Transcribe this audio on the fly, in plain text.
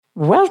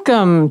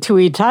Welcome to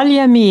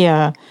Italia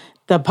Mia,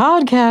 the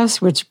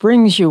podcast which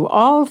brings you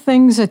all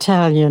things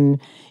Italian,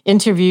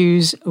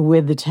 interviews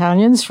with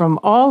Italians from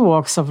all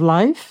walks of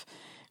life,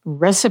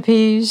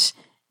 recipes,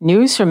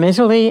 news from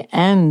Italy,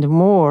 and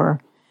more.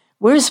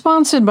 We're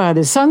sponsored by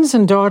the Sons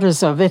and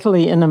Daughters of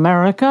Italy in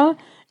America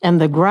and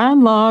the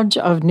Grand Lodge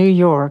of New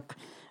York.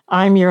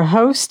 I'm your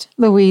host,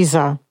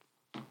 Louisa.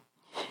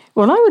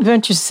 Well, I would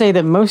venture to say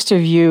that most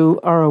of you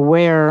are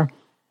aware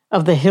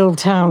of the hill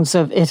towns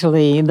of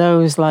Italy,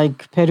 those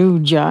like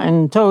Perugia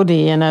and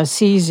Todi and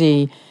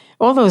Assisi,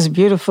 all those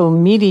beautiful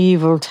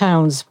medieval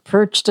towns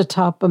perched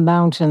atop of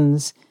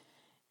mountains.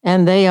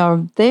 And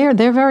they're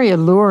very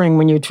alluring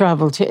when you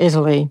travel to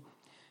Italy.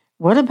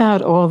 What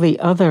about all the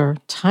other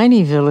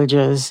tiny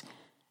villages,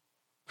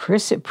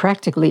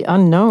 practically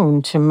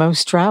unknown to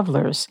most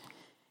travelers?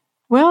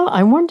 Well,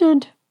 I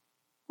wondered,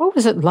 what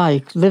was it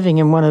like living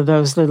in one of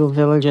those little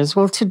villages?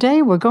 Well,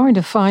 today we're going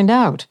to find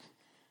out.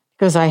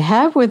 Because I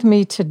have with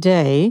me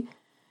today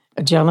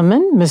a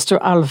gentleman, Mr.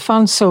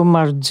 Alfonso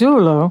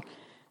Marzullo,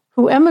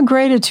 who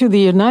emigrated to the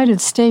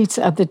United States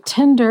at the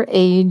tender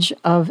age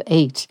of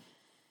 8.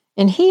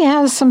 And he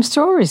has some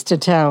stories to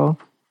tell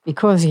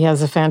because he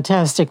has a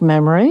fantastic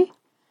memory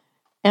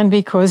and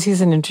because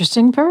he's an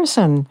interesting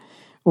person.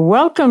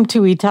 Welcome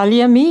to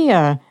Italia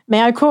Mia.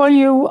 May I call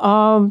you,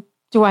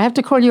 do I have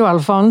to call you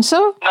Alfonso?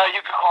 No,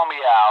 you can call me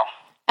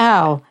Al.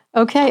 Al.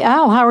 Okay,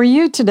 Al, how are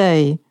you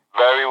today?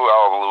 Very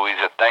well,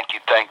 Louisa. Thank you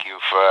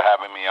for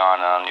having me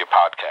on your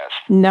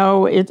podcast.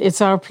 No,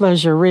 it's our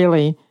pleasure,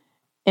 really.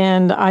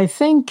 And I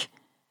think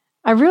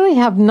I really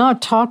have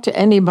not talked to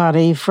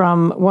anybody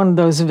from one of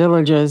those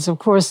villages. Of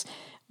course,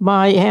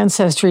 my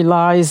ancestry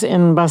lies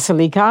in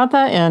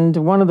Basilicata and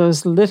one of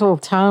those little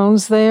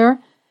towns there.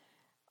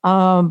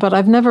 But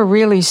I've never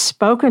really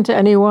spoken to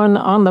anyone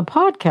on the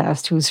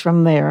podcast who's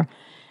from there.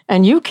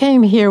 And you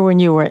came here when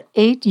you were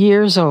 8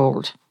 years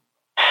old.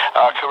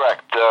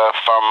 Correct.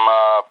 From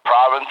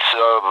province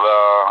of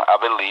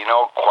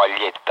Avellino,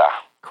 Quaglietta.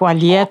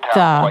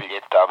 Quaglietta,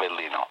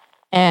 Avellino.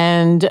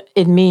 And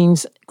it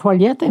means,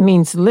 Quaglietta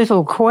means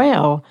little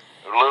quail.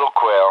 Little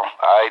quail.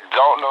 I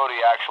don't know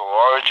the actual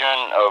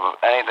origin of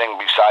anything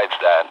besides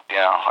that. You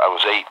know, I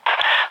was 8,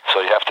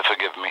 so you have to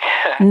forgive me.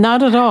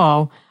 Not at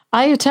all.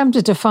 I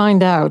attempted to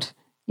find out,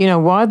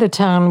 why the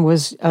town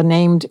was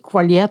named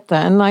Quaglietta,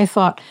 and I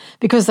thought,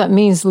 because that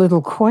means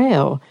little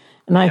quail.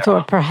 And I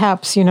thought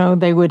perhaps,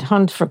 they would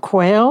hunt for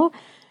quail,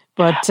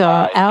 but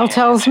Al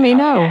tells me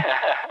no.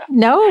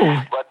 No.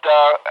 But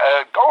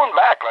going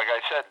back, like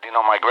I said,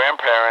 my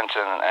grandparents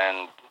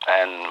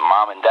and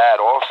mom and dad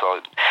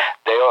also,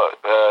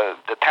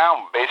 the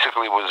town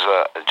basically was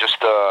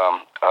just a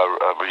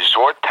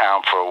resort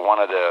town for one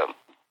of the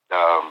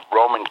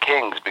Roman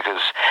kings,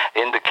 because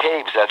in the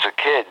caves as a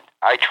kid,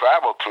 I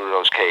traveled through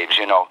those caves.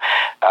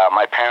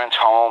 My parents'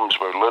 homes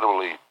were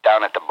literally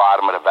down at the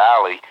bottom of the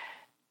valley.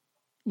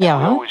 Yeah.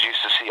 We always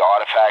used to see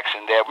artifacts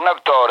in there. We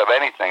never thought of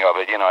anything of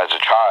it, as a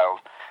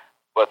child.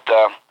 But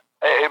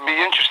it'd be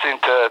interesting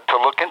to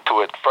look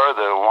into it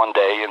further one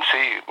day and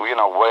see, where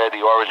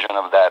the origin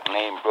of that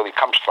name really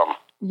comes from.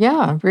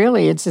 Yeah,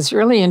 really. It's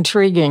really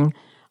intriguing.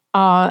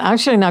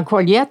 Actually, now,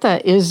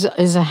 Quaglietta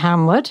is a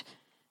hamlet,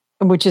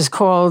 which is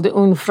called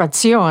Un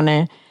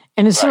Frazione,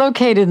 and it's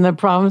located in the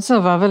province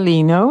of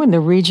Avellino in the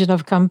region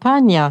of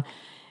Campania.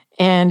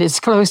 And it's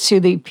close to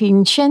the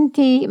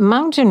Pincenti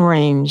mountain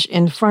range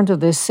in front of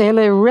the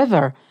Sele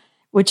River,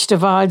 which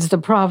divides the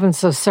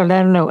province of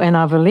Salerno and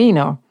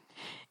Avellino.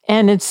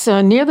 And it's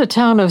near the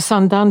town of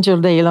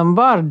Sant'Angelo dei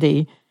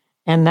Lombardi,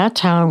 and that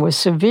town was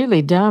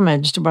severely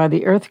damaged by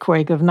the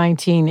earthquake of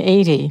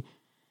 1980.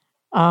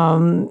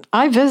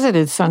 I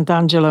visited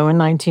Sant'Angelo in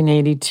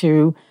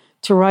 1982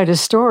 to write a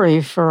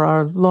story for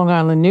our Long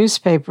Island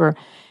newspaper,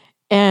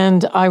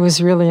 and I was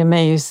really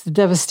amazed. The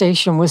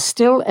devastation was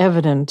still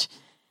evident.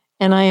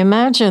 And I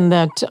imagine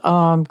that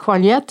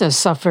Quaglietta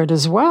suffered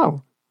as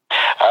well.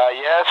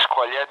 Yes,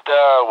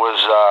 Quaglietta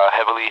was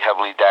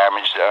heavily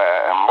damaged.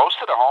 And most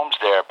of the homes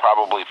there are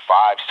probably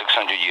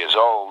 500-600 years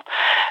old.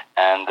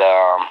 And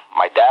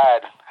my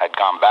dad had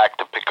gone back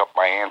to pick up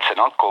my aunts and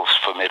uncles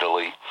from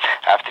Italy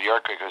after the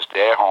earthquake, because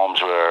their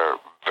homes were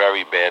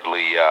very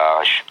badly,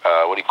 I'm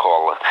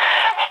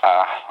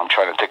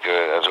trying to think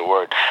as a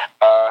word.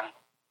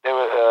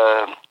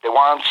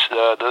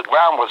 The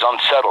ground was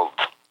unsettled.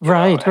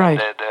 Right. They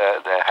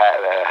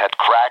had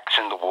cracks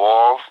in the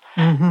walls,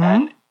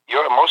 and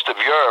most of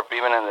Europe,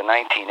 even in the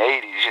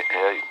 1980s,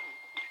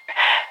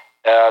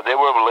 they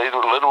were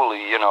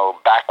literally,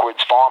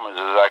 backwards farmers,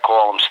 as I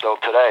call them still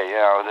today.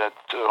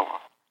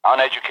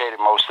 Uneducated,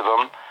 most of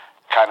them,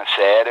 kind of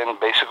sad, and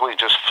basically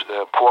just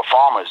poor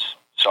farmers.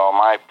 So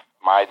my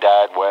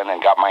dad went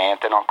and got my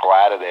aunt and uncle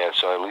out of there,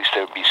 so at least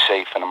they would be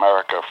safe in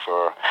America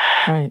for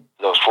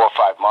those 4 or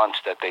 5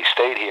 months that they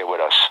stayed here with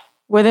us.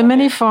 Were there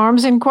many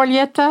farms in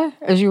Quaglietta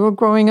as you were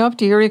growing up?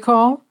 Do you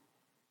recall?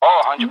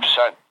 Oh,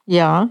 100%.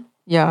 Yeah.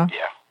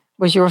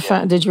 Was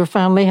did your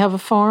family have a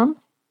farm?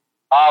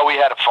 We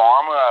had a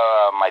farm.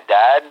 My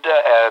dad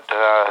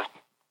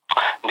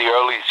in the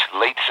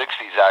late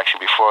 60s,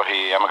 actually, before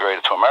he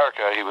emigrated to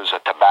America, he was a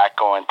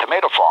tobacco and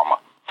tomato farmer.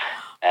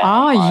 And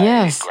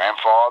my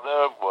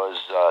grandfather was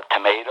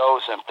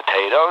tomatoes and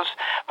potatoes.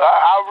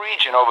 Our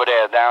region over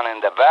there, down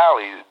in the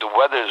valley, the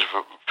weather's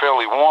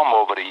fairly warm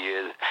over the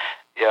years.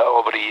 Yeah,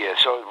 over the years.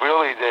 So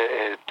really,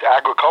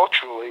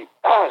 agriculturally,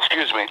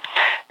 excuse me,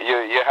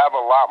 you have a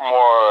lot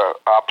more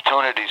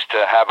opportunities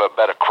to have a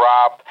better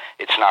crop.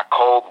 It's not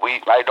cold.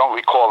 I don't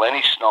recall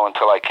any snow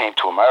until I came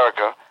to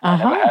America. I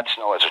never had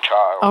snow as a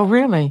child. Oh,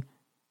 really?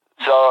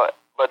 So,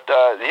 but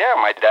yeah,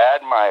 my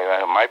dad,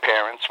 my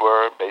parents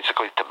were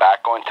basically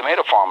tobacco and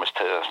tomato farmers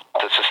to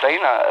sustain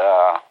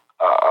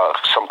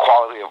some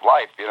quality of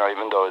life. You know,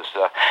 even though as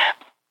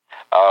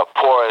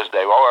poor as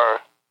they were.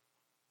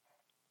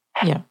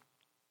 Yeah.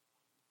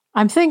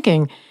 I'm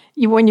thinking,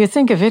 when you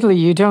think of Italy,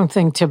 you don't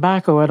think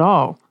tobacco at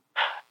all.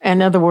 In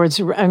other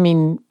words, I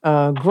mean,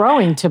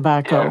 growing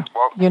tobacco.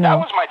 Yeah, well, that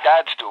was my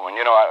dad's doing.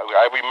 You know,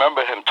 I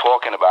remember him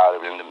talking about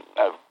it in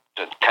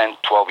the 10,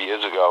 12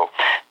 years ago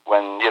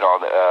when, you know,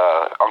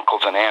 the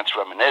uncles and aunts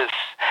reminisce.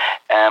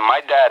 And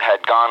my dad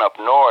had gone up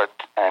north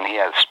and he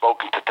had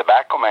spoken to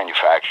tobacco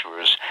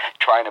manufacturers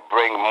trying to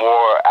bring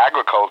more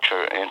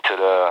agriculture into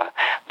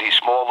these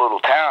small little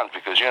towns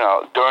because, you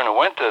know, during the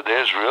winter,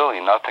 there's really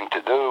nothing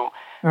to do.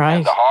 Right.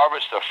 And the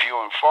harvests are few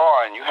and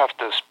far, and you have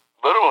to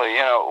literally,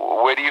 you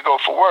know, where do you go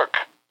for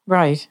work?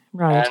 Right,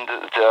 right. And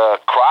the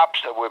crops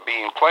that were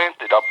being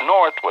planted up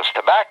north was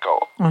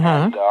tobacco.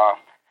 And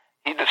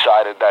he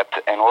decided that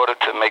in order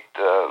to make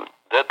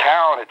the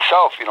town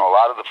itself, you know, a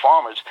lot of the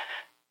farmers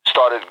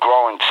started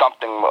growing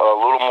something a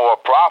little more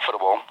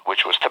profitable,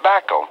 which was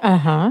tobacco.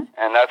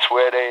 And that's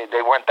where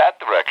they went that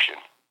direction.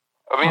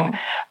 I mean,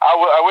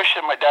 I wish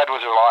that my dad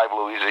was alive,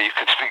 Louisa. You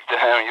could speak to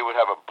him. You would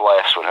have a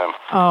blast with him.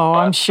 Oh,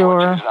 I'm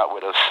sure. He's not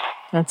with us.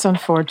 That's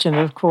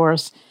unfortunate, of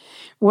course.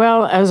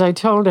 Well, as I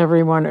told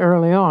everyone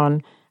early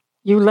on,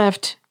 you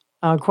left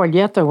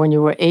Quaglietta when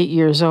you were 8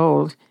 years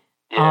old.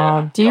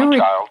 Yeah, young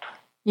child.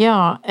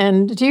 Yeah,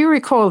 and do you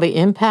recall the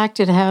impact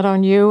it had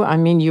on you? I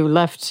mean, you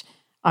left,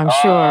 I'm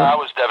sure. I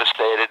was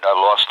devastated. I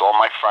lost all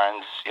my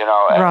friends. You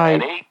know,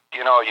 at 8,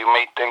 you know, you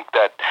may think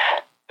that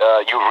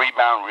you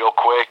rebound real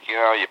quick. You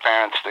know, your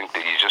parents think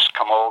that you just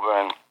come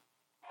over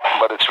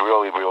but it's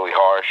really, really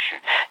harsh.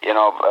 You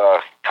know,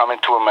 coming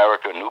to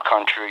America, a new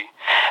country.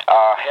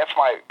 Half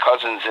my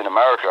cousins in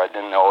America, I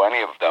didn't know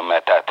any of them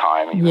at that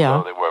time, even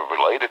though they were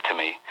related to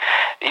me.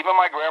 Even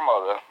my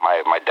grandmother,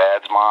 my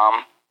dad's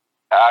mom,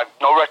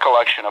 no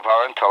recollection of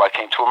her until I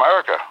came to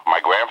America.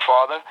 My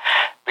grandfather,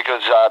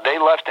 because they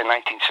left in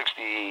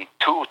 1962,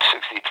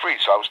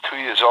 63, so I was 2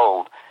 years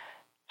old.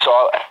 So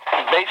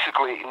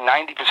basically,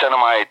 90% of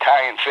my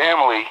Italian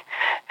family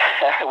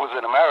was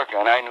in America,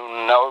 and I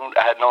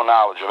had no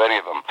knowledge of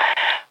any of them.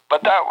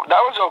 But that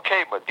was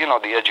okay. But you know,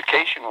 the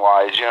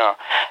education-wise, you know,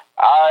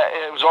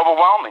 it was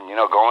overwhelming. You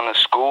know, going to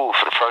school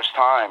for the first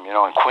time, you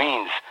know, in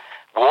Queens,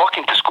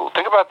 walking to school.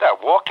 Think about that: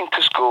 walking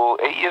to school,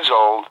 8 years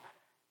old,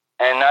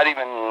 and not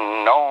even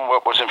knowing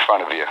what was in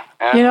front of you.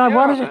 And, you know,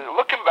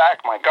 looking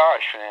back, my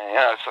gosh, you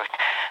know, it's like,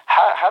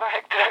 how the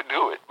heck did I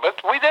do it? But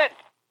we did.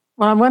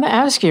 Well, I want to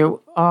ask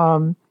you,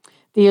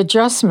 the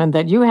adjustment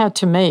that you had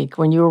to make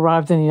when you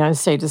arrived in the United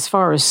States as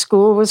far as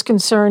school was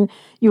concerned,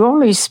 you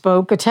only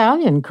spoke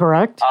Italian,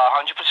 correct?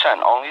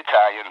 100%, only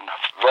Italian.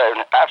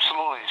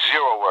 Absolutely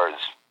zero words.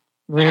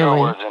 Really?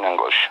 0 words in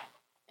English.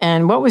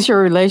 And what was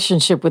your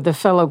relationship with the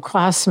fellow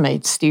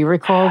classmates? Do you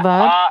recall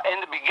that?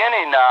 In the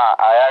beginning,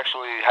 I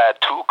actually had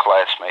 2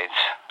 classmates.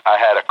 I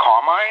had a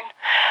Carmine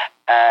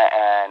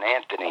and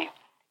Anthony.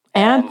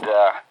 And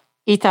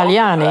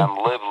Italiani. Both of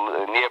them lived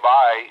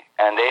nearby,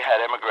 and they had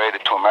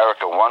emigrated to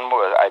America. One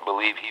was, I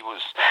believe, he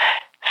was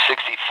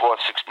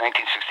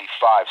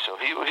 1965, so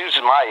he was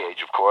my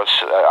age, of course,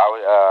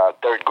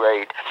 third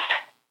grade.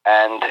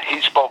 And he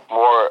spoke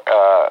more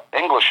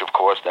English, of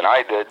course, than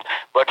I did,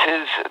 but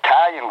his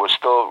Italian was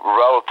still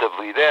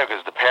relatively there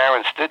because the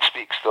parents did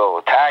speak still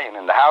Italian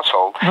in the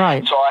household.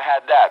 Right. So I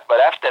had that. But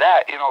after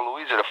that, you know,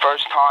 Louisa, the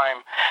first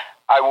time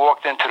I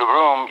walked into the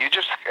room, you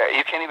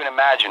can't even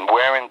imagine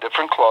wearing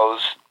different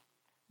clothes.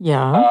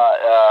 Yeah.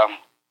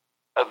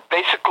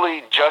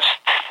 Basically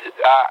just,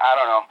 I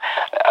don't know,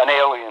 an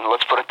alien,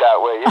 let's put it that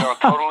way. You know,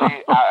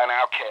 totally an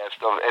outcast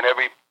in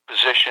every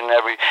position,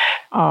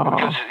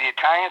 because the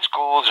Italian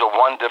schools are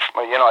one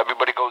different, you know,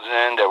 everybody goes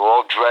in, they're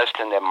all dressed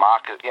in their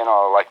you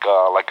know, like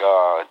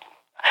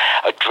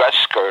a dress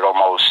skirt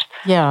almost.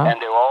 Yeah. And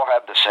they all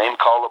have the same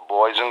color,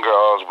 boys and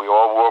girls. We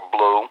all wore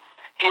blue.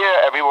 Here,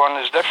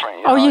 everyone is different.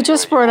 You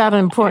just brought out an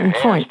important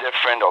point. Your hair is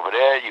different over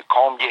there. You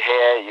comb your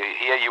hair.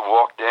 Here you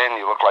walked in,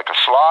 you look like a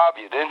slob.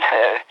 You didn't.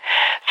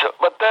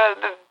 But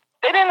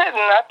they didn't.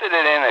 Not that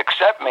they didn't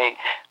accept me,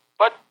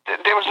 but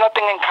there was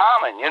nothing in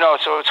common. You know,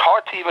 so it's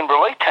hard to even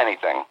relate to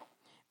anything.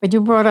 But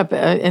you brought up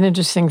an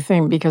interesting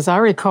thing because I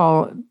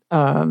recall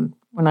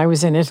when I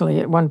was in Italy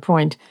at one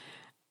point,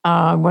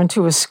 I went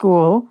to a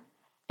school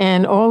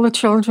and all the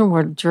children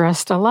were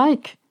dressed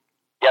alike.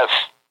 Yes.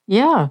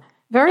 Yeah.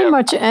 Very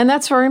much, and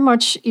that's very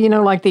much, you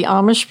know, like the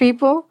Amish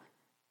people.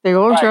 They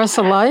all dress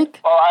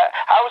alike? Well,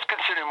 I was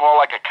considered more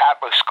like a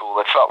Catholic school.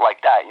 It felt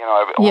like that.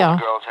 All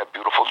the girls had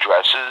beautiful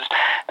dresses,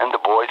 and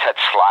the boys had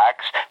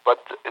slacks.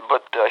 But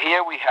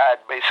here we had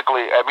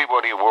basically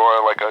everybody wore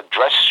like a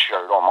dress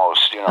shirt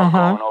almost, going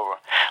over.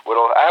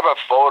 I have a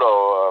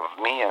photo of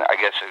me, and I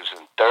guess it was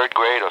in 3rd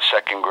grade or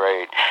 2nd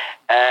grade,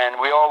 and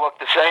we all looked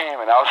the same.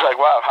 And I was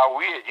like, wow, how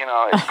weird,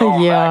 it's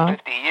going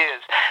back 50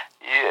 years.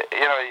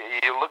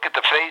 You look at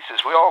the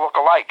faces, we all look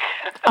alike.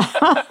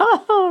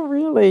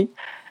 Really?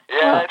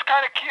 Yeah, it's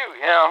kind of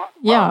cute,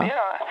 Yeah. Well,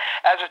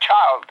 as a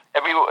child,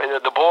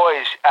 the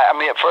boys. I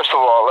mean, first of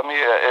all, let me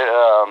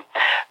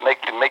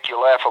make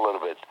you laugh a little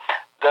bit.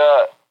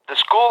 The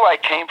school I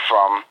came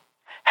from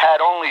had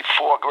only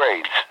 4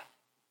 grades.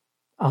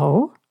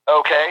 Oh.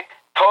 Okay.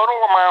 Total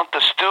amount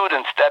of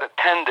students that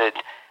attended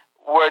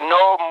were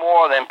no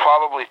more than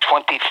probably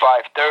 25,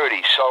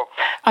 30. So,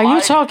 are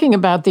you talking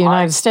about the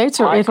United States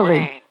or Italy?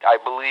 Grade, I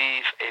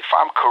believe, if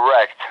I'm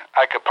correct,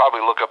 I could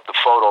probably look up the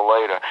photo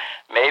later.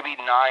 Maybe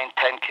 9,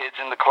 10 kids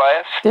in the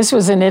class. This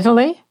was in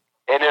Italy?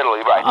 In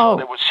Italy, right. Oh. So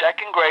there was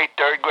 2nd grade,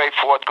 3rd grade,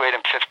 4th grade,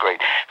 and 5th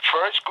grade.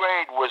 1st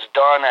grade was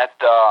done at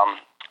the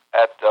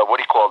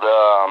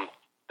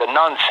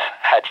nuns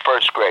had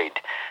 1st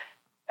grade.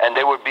 And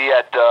they would be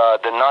at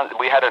the nuns.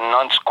 We had a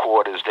nuns'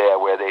 quarters there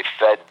where they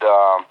fed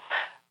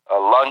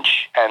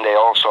lunch, and they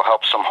also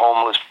helped some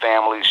homeless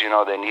families.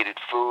 They needed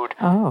food.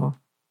 Oh.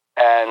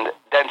 And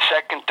then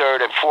 2nd,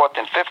 3rd, and 4th,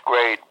 and 5th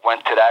grade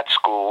went to that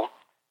school,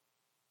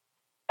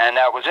 and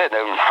that was it.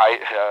 And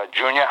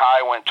junior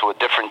high went to a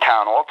different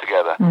town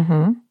altogether.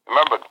 Mm-hmm.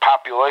 Remember, the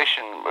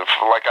population,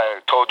 like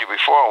I told you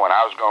before, when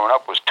I was growing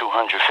up, was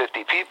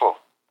 250 people.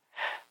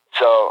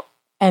 So.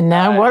 And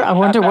now what? I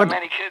wonder what.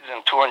 Many kids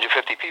and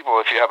 250 people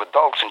if you have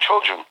adults and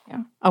children.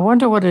 Yeah. I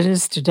wonder what it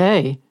is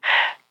today.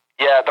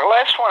 Yeah, the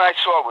last one I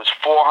saw was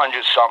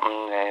 400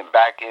 something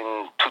back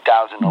in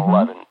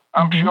 2011.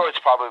 I'm sure it's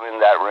probably in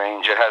that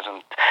range. It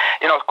hasn't,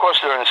 of course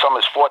during the summer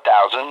it's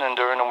 4,000 and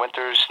during the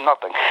winter it's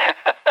nothing.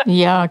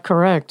 Yeah,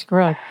 correct.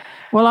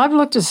 Well, I've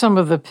looked at some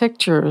of the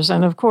pictures,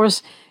 and of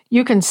course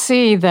you can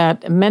see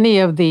that many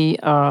of the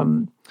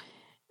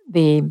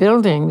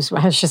buildings,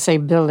 I should say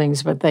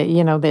buildings, but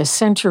they're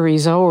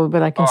centuries old,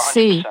 but I can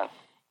see,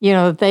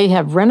 that they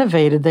have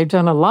renovated. They've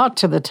done a lot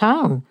to the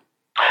town.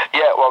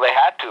 Yeah, well, they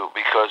had to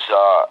because,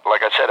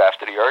 like I said,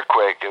 after the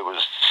earthquake, it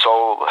was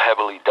so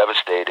heavily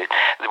devastated.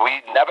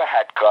 We never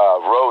had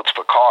roads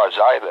for cars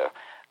either.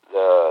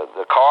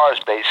 The cars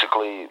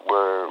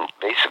were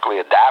basically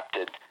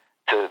adapted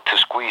to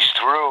squeeze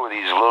through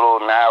these little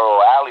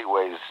narrow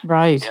alleyways.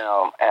 Right.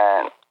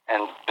 And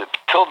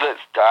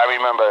I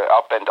remember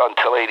up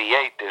until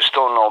 88, there's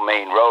still no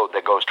main road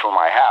that goes through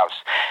my house.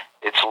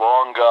 It's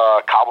long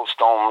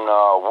cobblestone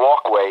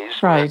walkways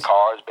where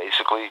cars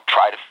basically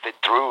try to fit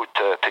through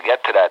to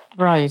get to that.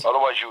 Right.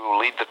 Otherwise, you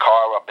leave the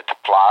car up at the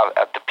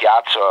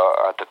piazza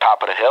at the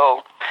top of the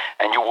hill,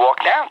 and you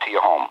walk down to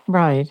your home.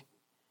 Right.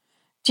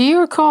 Do you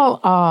recall?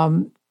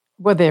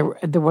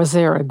 Was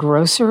there a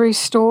grocery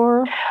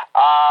store?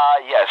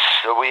 Yes.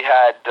 So we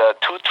had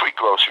 2, 3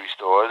 grocery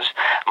stores.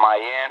 My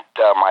aunt,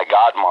 my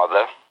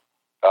godmother,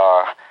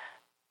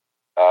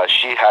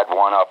 she had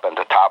one up at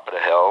the top of the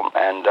hill,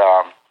 and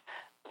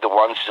the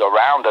ones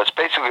around us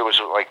basically it was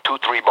like 2,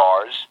 3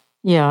 bars.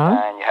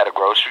 Yeah. And you had a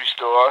grocery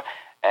store,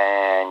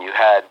 and you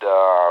had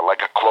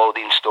like a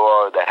clothing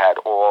store that had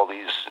all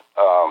these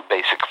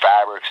basic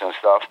fabrics and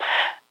stuff.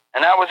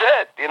 And that was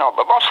it,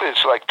 but mostly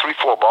it's like 3,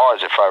 4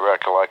 bars, if I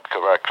recollect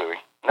correctly.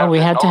 We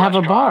had to have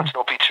a bar.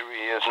 No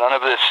pizzerias, none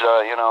of this,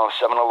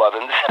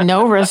 7-Elevens.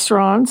 No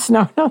restaurants,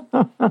 no.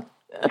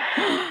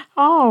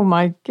 Oh,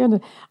 my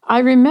goodness. I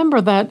remember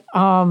that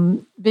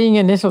being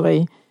in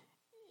Italy,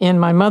 in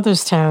my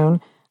mother's town,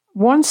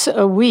 once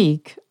a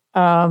week,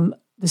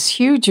 this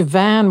huge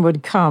van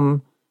would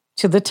come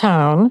to the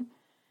town,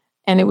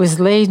 and it was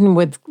laden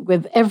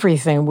with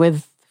everything,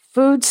 with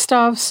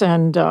foodstuffs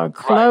and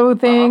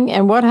clothing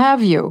and what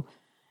have you.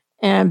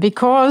 And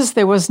because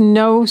there was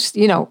no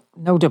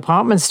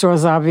department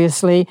stores,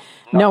 obviously,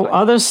 no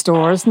other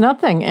stores,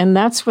 nothing. And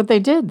that's what they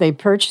did. They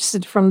purchased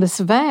it from this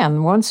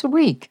van once a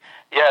week.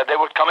 Yeah, they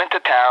would come into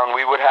town.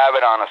 We would have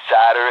it on a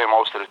Saturday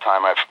most of the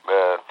time.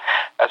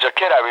 As a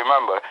kid, I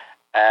remember.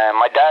 And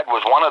my dad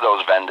was one of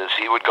those vendors.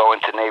 He would go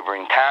into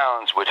neighboring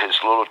towns with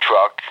his little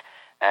truck,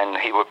 and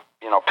he would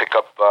pick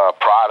up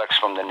products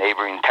from the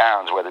neighboring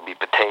towns, whether it be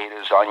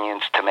potatoes,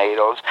 onions,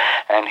 tomatoes,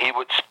 and he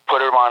would put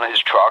them on his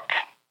truck.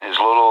 His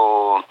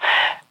little,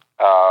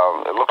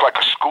 it looked like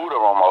a scooter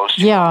almost.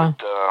 Yeah,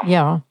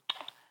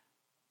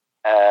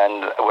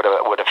 And with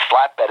a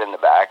flatbed in the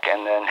back,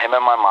 and then him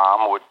and my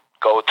mom would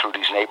go through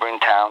these neighboring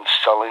towns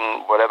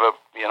selling whatever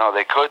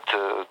they could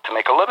to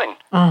make a living.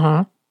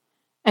 Uh-huh.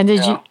 And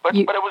did you? But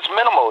it was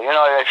minimal.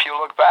 If you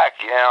look back,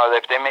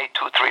 if they made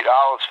 $2,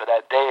 $3 for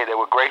that day, they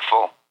were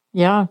grateful.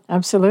 Yeah,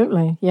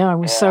 absolutely. Yeah, it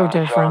was so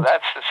different. So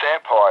that's the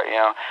sad part,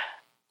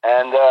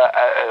 And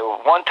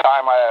one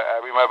time, I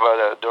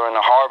remember during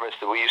the harvest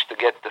that we used to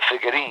get the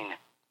figurine,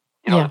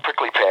 the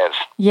prickly pears.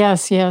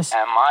 Yes.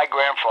 And my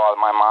grandfather,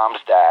 my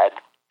mom's dad,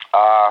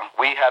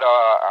 we had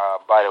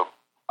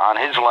on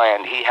his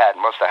land,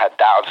 must have had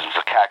thousands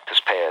of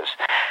cactus pears.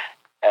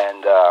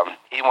 And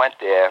he went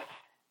there,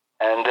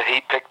 and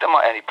he picked them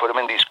and he put them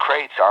in these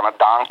crates on a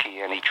donkey,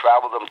 and he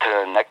traveled them to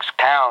the next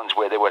towns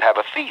where they would have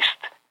a feast.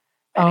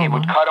 And he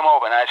would cut them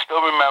open. And I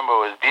still remember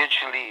it was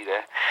 10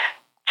 lire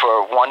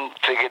for one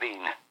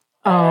figurine.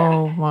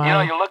 Oh, wow. You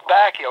know, you look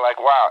back, you're like,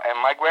 wow. And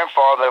my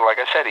grandfather, like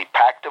I said, he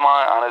packed them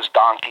on his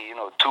donkey,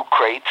 2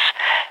 crates,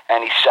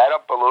 and he set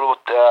up a little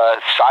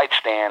side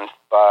stand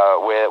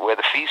where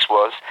the feast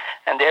was,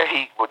 and there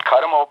he would cut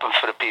them open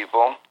for the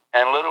people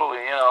and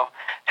literally,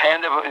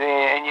 hand them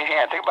in your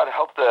hand. Think about the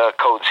health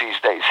codes these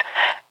days.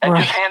 And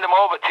just hand them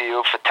over to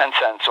you for 10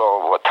 cents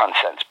or 10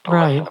 cents,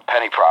 right. a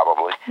penny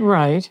probably.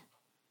 Right.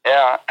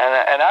 Yeah,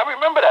 and I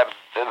remember that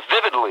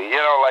vividly,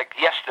 like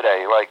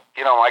yesterday. Like,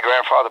 my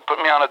grandfather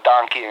put me on a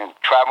donkey and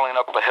traveling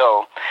up a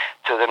hill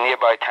to the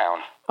nearby town.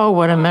 Oh,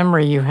 what a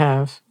memory you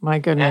have. My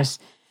goodness.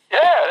 Yeah,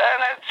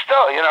 and it's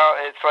still,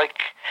 it's like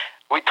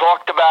we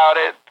talked about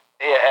it,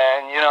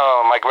 and,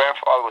 my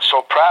grandfather was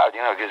so proud,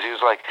 because he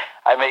was like,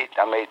 I made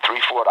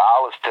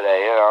 $3-4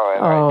 today,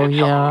 and I did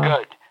something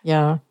good.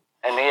 Yeah.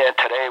 And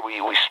today we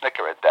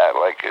snicker at that,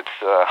 like it's,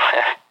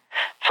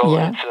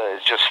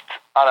 it's just,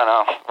 I don't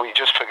know, we've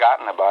just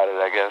forgotten about it,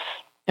 I guess.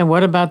 And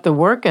what about the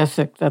work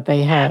ethic that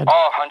they had?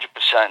 Oh,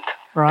 100%.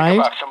 Right.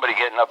 Think about somebody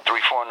getting up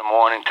 3-4 in the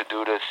morning to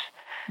do this,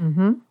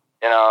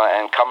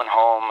 and coming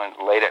home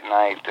and late at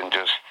night and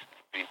just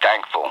be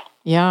thankful.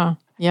 Yeah,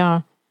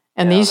 yeah.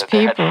 And these people...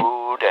 They had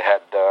food, they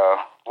had,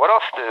 what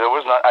else? There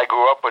was not, I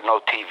grew up with no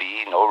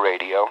TV, no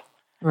radio.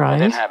 Right. I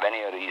didn't have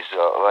any of these,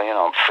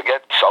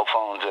 forget cell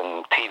phones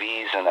and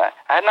TVs and that.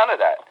 I had none of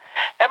that.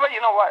 But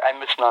you know what? I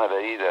missed none of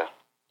it either.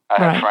 I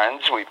had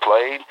friends, we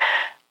played.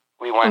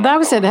 We went. Well, that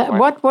was it.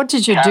 What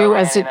did you do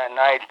as it? At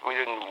night,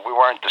 we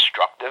weren't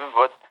destructive,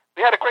 but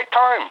we had a great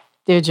time.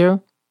 Did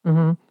you?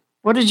 Mm-hmm.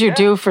 What did you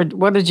do for?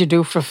 What did you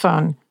do for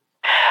fun?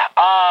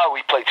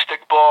 We played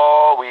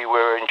stickball. We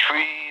were in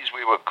trees.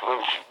 We were,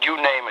 you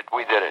name it,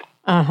 we did it.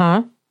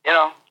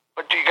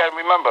 But you got to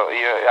remember,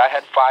 I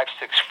had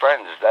 5-6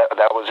 friends.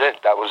 That was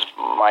it. That was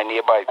my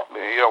nearby.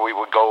 We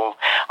would go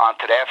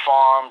onto their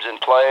farms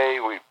and play.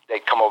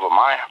 They'd come over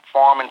my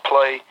farm and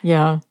play.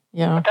 Yeah,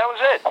 yeah. But that was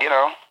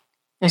it.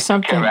 There's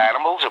something. Care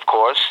animals, of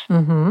course.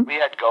 Mm-hmm. We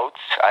had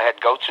goats. I had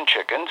goats and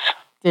chickens.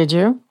 Did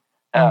you?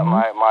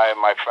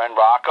 My friend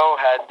Rocco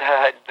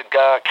had the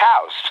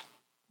cows.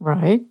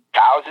 Right.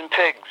 Cows and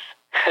pigs.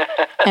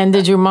 And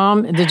did your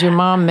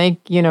mom make,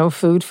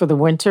 food for the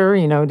winter?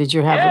 Did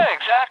you have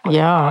exactly.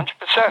 Yeah.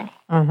 100%.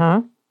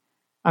 Uh-huh.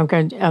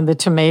 Okay. And the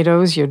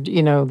tomatoes,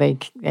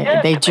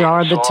 they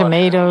jarred the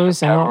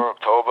tomatoes and all.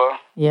 October.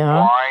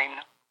 Yeah. Wine.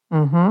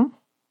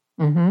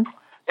 Mm-hmm. Mm-hmm.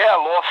 Yeah,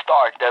 lost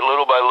art that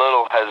little by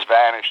little has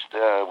vanished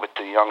with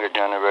the younger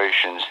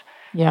generations.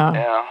 Yeah.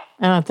 Yeah.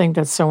 And I think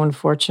that's so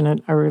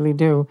unfortunate. I really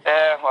do.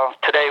 Yeah, well,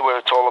 today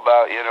it's all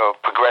about,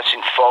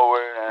 progressing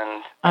forward,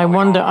 and I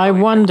wonder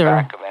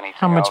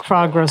how much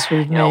progress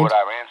we've made. What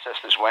our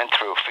ancestors went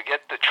through.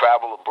 Forget the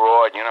travel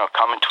abroad,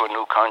 coming to a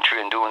new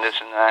country and doing this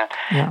and that.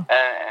 Yeah.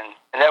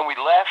 And then we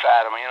laugh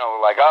at them,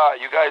 like,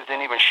 you guys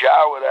didn't even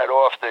shower that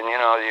often, you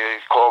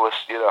call us,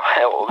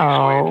 all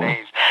these weird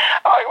names.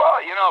 I'm like, well,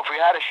 if we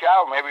had a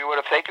shower, maybe we would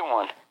have taken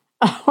one.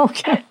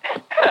 Okay.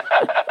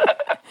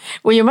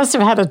 Well, you must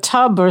have had a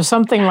tub or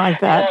something like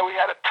that. Yeah, we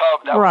had a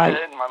tub. That was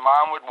it. My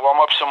mom would warm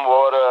up some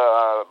water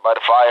by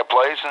the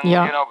fireplace and,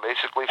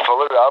 basically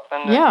fill it up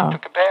and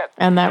took a bath.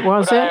 And that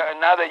was it?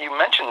 Now that you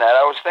mentioned that,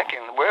 I was thinking,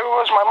 where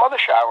was my mother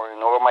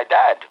showering or my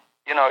dad?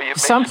 You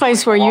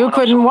someplace where you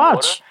couldn't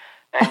watch.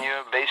 And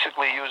you're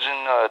basically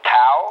using a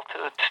towel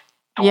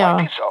to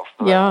wipe yourself.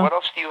 Yeah. What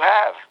else do you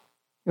have?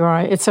 You're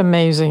right. It's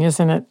amazing,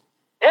 isn't it?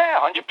 Yeah,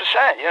 100%.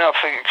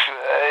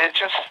 It's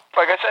just,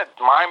 like I said,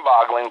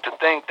 mind-boggling to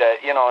think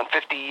that, in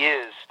 50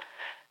 years,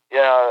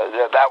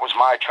 that was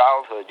my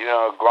childhood,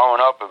 growing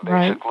up and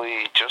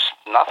basically just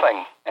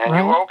nothing. And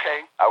you were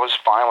okay. I was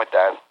fine with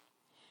that.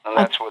 And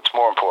that's what's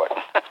more important.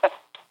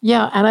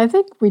 Yeah, and I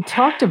think we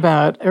talked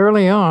about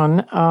early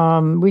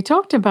on, we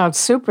talked about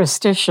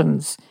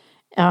superstitions.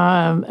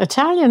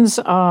 Italians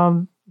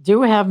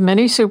do have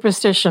many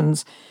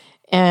superstitions.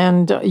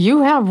 And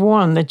you have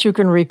one that you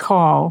can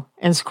recall,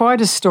 and it's quite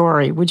a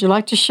story. Would you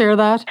like to share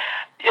that?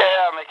 Yeah,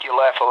 I'll make you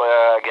laugh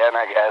again,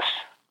 I guess.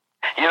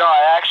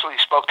 I actually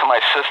spoke to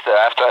my sister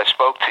after I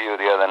spoke to you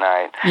the other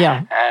night.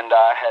 Yeah. And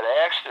I had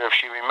asked her if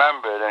she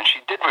remembered, and she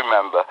did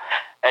remember.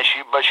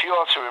 But she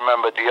also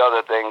remembered the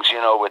other things,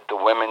 with the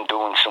women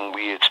doing some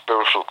weird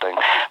spiritual thing.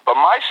 But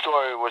my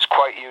story was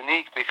quite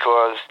unique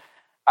because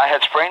I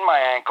had sprained my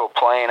ankle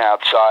playing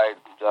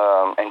outside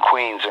in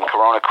Queens, in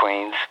Corona,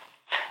 Queens.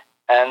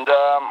 And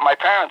my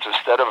parents,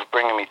 instead of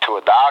bringing me to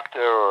a doctor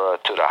or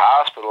to the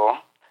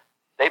hospital,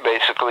 they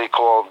basically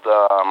called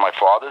my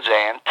father's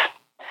aunt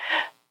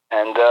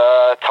and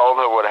told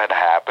her what had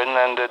happened,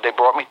 and they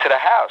brought me to the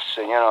house.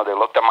 And, they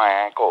looked at my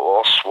ankle,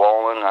 all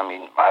swollen. I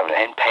mean, I was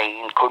in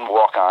pain, couldn't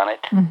walk on it.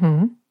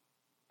 Mm-hmm.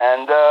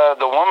 And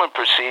the woman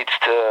proceeds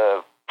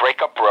to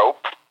break up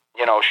rope,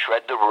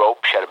 shred the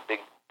rope. She had a big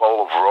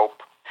bowl of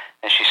rope,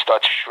 and she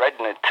starts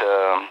shredding it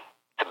to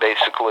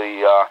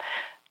basically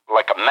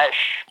like a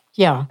mesh.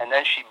 Yeah. And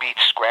then she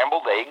beats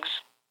scrambled eggs,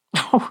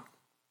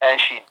 and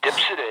she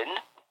dips it in.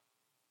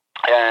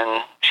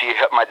 And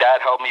my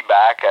dad held me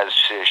back as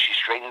she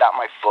straightened out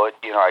my foot.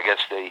 You know, I guess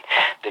they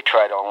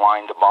try to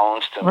align the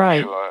bones to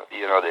make sure,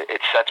 you know, that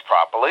it sets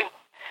properly.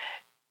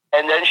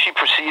 And then she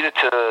proceeded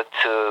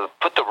to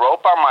put the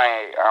rope on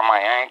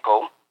my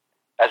ankle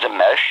as a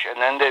mesh,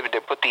 and then they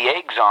put the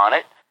eggs on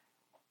it.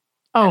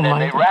 Oh, and then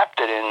they wrapped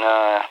it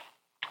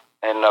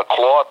in a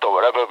cloth or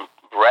whatever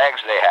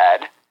rags they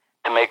had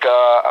to make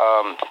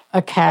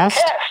a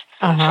cast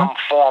in some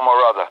form or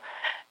other.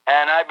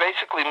 And I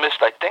basically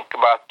missed, I think,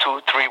 about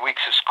 2-3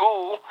 weeks of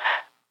school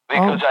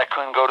because I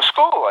couldn't go to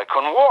school. I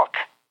couldn't walk.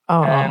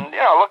 Oh. And,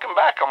 you know, looking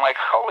back, I'm like,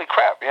 holy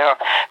crap, you know,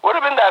 it would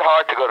have been that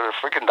hard to go to the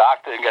freaking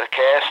doctor and get a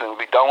cast and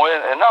be done with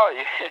it. And no,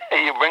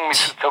 you bring me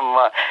to some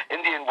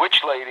Indian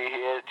witch lady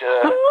here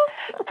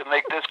to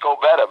make this go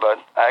better.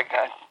 But I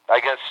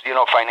guess, you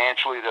know,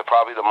 financially,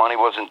 probably the money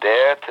wasn't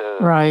there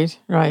to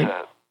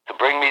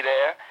bring me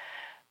there.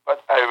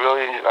 But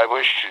I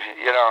wish,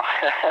 you know,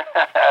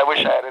 I wish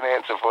I had an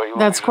answer for you.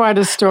 That's quite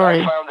a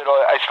story.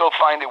 I still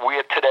find it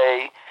weird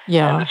today.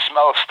 Yeah. And the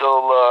smell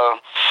still...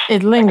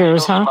 it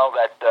lingers, I smell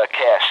that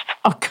cast.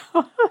 Oh,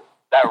 God.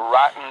 That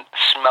rotten,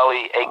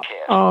 smelly egg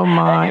cast. Oh,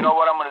 my. And you know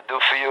what I'm going to do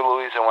for you,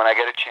 Louise? And when I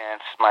get a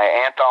chance, my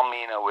Aunt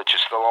Almina, which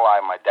is still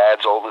alive, my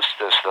dad's oldest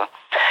sister,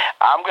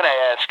 I'm going to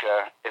ask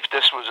her if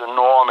this was a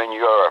norm in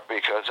Europe,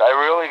 because I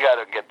really got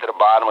to get to the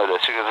bottom of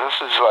this, because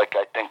this is like,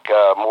 I think,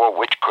 more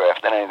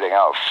witchcraft than anything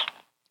else.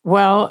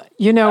 Well,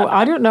 you know,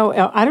 I don't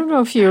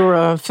know if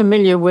you're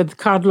familiar with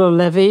Carlo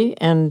Levi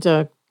and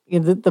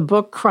the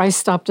book Christ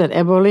Stopped at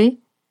Eboli.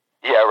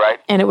 Yeah, right.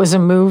 And it was a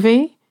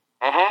movie.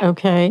 Mm-hmm.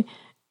 Okay.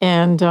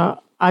 And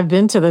I've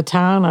been to the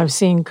town. I've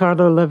seen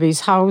Carlo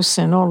Levi's house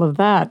and all of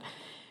that.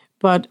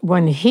 But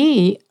when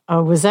he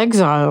was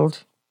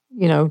exiled,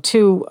 you know,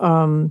 to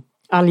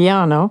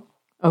Aliano,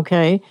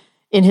 okay,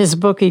 in his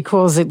book he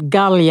calls it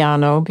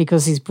Galliano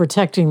because he's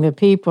protecting the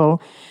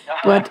people.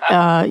 But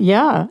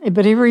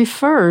but he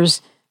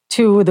refers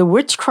to the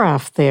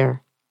witchcraft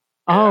there.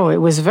 Oh, it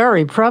was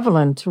very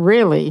prevalent,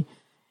 really,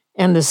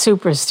 and the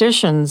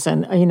superstitions,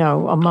 and you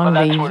know, among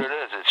that's what it is.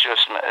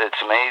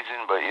 It's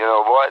amazing. But you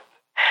know what?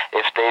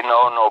 If they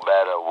know no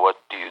better, what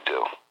do you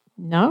do?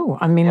 No,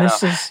 I mean,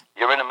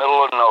 you're in the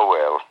middle of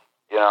nowhere.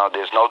 You know,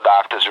 there's no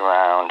doctors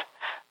around.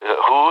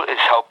 Who is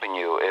helping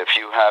you if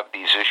you have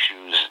these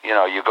issues? You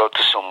know, you go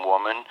to some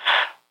woman,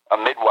 a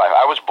midwife.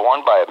 I was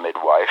born by a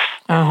midwife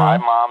in my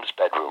mom's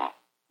bedroom.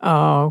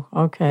 Oh,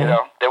 okay. You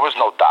know, there was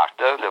no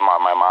doctor.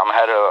 My mom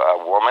had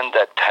a woman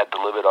that had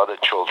delivered other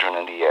children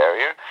in the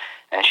area,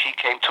 and she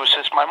came to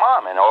assist my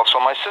mom and also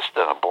my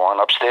sister, born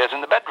upstairs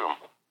in the bedroom.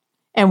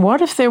 And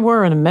what if there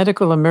were a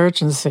medical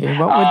emergency?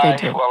 What would they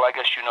do? Well, I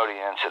guess you know the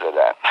answer to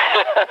that.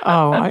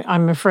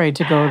 I'm afraid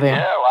to go there.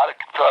 Yeah,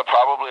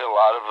 probably a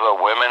lot of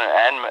women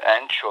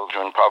and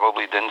children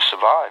probably didn't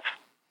survive.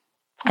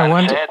 Kind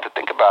of sad to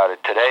think about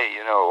it today,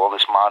 you know, all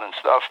this modern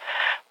stuff.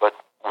 But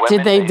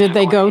women, did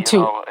they go to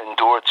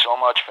endured so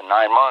much for 9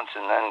 months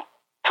and then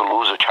to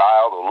lose a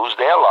child or lose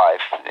their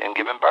life in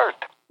giving birth?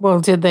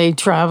 Well, did they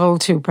travel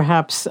to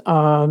perhaps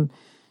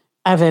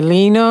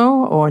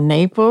Avellino or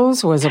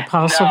Naples? Was it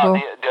possible?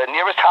 No, the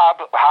nearest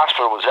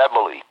hospital was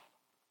Eboli.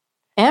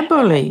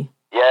 Eboli?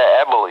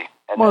 Yeah, Eboli.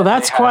 And well,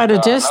 that's quite a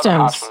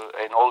distance.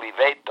 In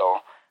Oliveto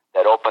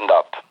that opened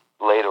up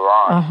later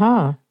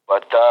on.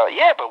 But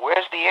but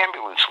where's the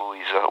ambulance,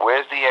 Louisa?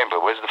 Where's the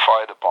ambulance? Where's the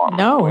fire department?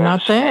 No,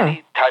 not there.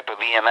 Any type of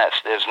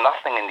EMS. There's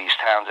nothing in these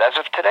towns as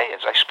of today,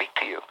 as I speak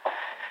to you.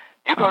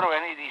 You go to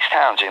any of these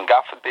towns, and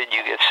God forbid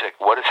you get sick.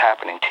 What is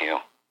happening to you?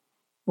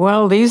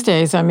 Well, these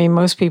days, I mean,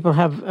 most people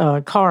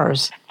have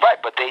cars. Right,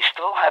 but they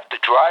still have to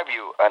drive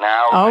you an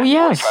hour and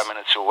 45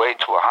 minutes away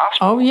to a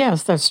hospital. Oh,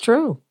 yes, that's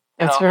true.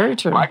 That's very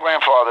true. My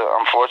grandfather,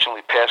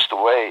 unfortunately, passed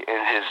away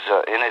in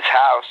his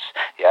house.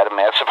 He had a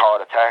massive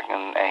heart attack,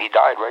 and he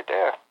died right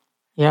there.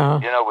 Yeah.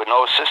 You know, with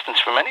no assistance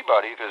from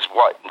anybody, because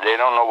they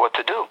don't know what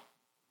to do.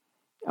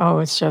 Oh,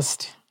 it's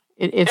just,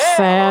 it's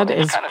sad,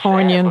 it's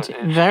poignant,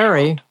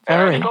 very,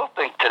 very. And I still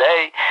think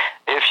today,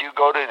 if you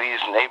go to these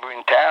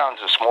neighboring towns,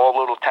 the small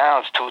little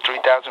towns,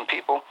 2,000-3,000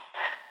 people,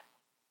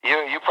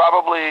 you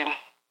probably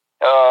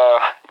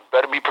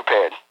better be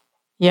prepared.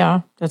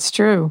 Yeah, that's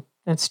true.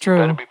 That's true.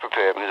 You better be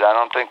prepared, because I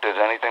don't think there's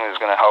anything that's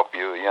going to help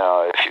you, you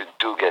know, if you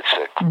do get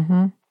sick.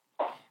 Mm-hmm.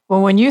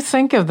 Well, when you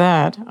think of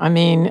that, I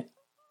mean,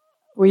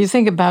 when you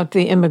think about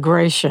the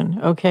immigration,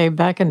 okay,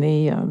 back in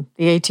the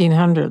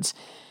 1800s,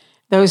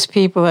 those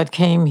people that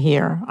came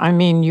here, I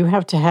mean, you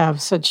have to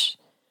have such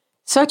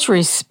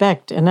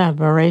respect and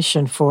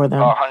admiration for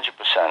them.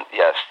 100%,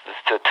 yes.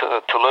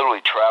 To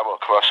literally travel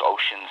across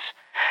oceans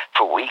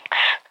for weeks.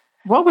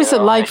 What was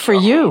it like for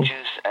you?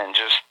 And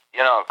just, you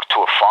know, to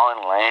a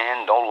foreign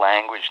land, no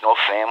language, no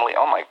family.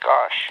 Oh my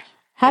gosh.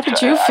 How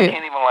did you feel?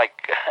 I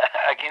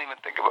can't even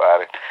think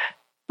about it.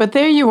 But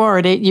there you are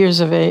at 8 years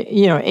of age,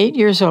 8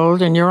 years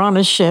old, and you're on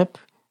a ship,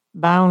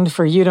 bound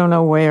for you don't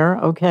know where,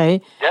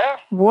 okay. Yeah.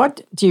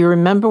 Do you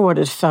remember what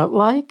it felt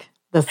like?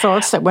 The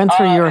thoughts that went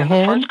through your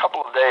head? The first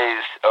couple of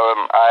days,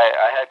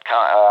 I had,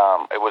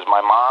 it was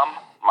my mom,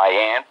 my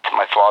aunt,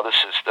 my father's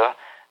sister,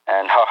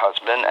 and her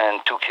husband,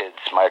 and 2 kids,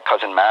 my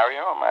cousin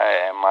Mario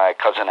and my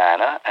cousin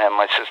Anna, and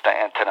my sister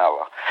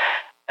Antonella.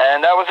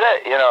 And that was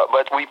it,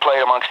 but we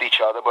played amongst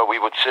each other, but we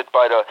would sit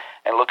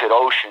and look at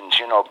oceans,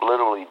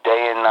 literally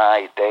day and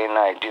night,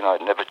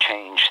 it never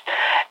changed.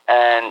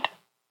 And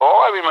all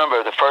I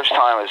remember the first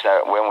time is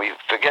that when we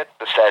forget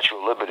the Statue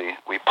of Liberty,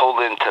 we pulled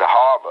into the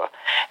harbor,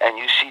 and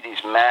you see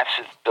these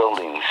massive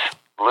buildings,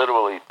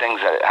 literally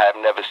things that I have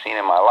never seen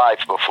in my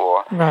life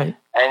before. Right.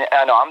 And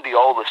I know I'm the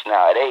oldest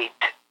now at 8.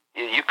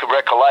 You could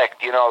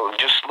recollect,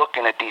 just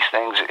looking at these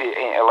things,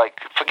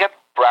 like forget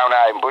brown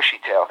eye and bushy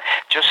tail,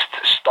 just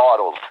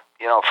startled,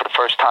 for the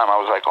first time. I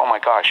was like, oh my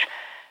gosh,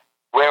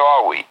 where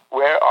are we?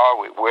 Where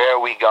are we? Where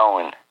are we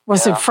going?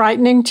 Was it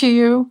frightening to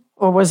you,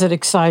 or was it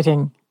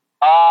exciting?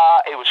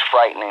 It was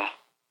frightening.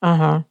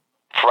 Uh-huh.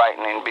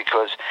 Frightening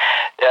because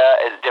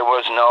there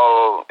was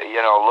no,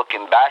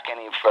 looking back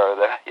any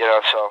further,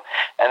 so,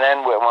 and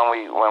then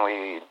when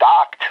we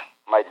docked,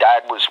 my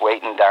dad was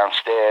waiting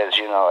downstairs,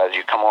 as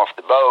you come off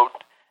the boat,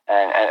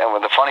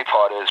 and the funny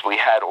part is we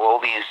had all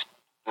these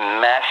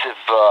massive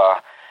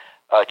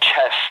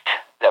chests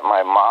that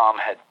my mom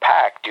had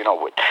packed,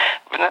 not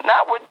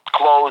with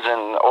clothes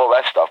and all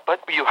that stuff, but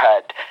you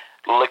had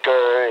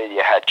liquor,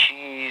 you had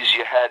cheese,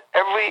 you had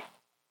every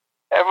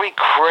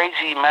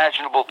crazy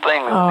imaginable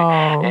thing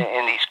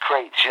in these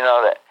crates,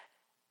 that.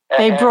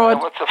 And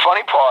what's the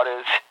funny part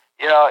is,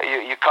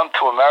 you come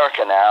to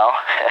America now,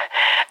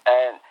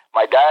 and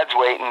my dad's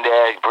waiting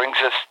there. He brings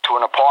us to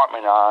an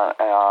apartment on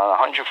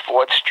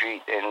 104th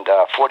Street and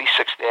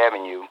 46th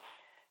Avenue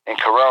in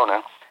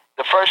Corona.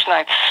 The first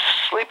night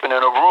sleeping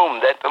in a room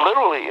that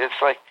literally is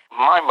like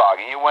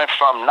mind-boggling. You went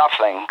from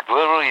nothing,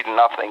 literally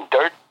nothing,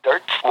 dirt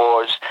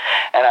floors,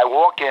 and I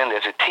walk in,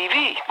 there's a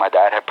TV. My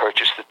dad had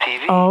purchased the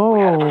TV. Oh, we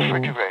had a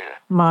refrigerator.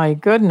 My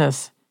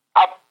goodness.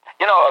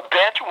 A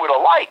bathroom with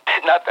a light.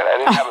 Not that I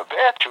didn't have a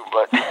bathroom,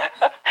 but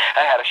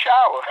I had a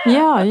shower.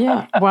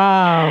 Yeah.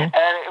 Wow.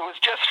 And it was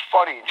just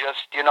funny,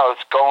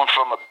 it's going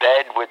from a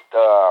bed with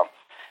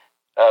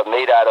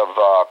made out of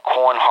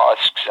corn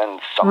husks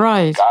and some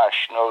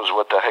gosh knows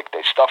what the heck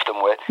they stuffed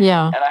them with.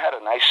 Yeah. And I had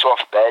a nice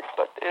soft bed,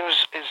 but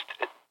it's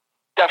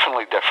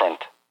definitely different.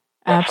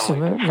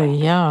 Absolutely, different.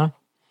 Yeah.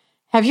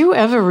 Have you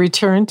ever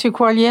returned to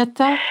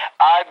Qualieta?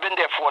 I've been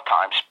there 4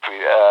 times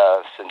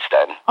since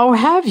then. Oh,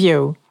 have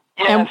you?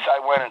 Yes, I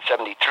went in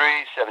 73,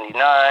 79,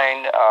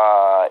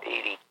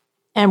 80.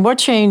 And what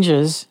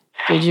changes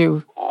did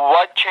you?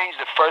 What changed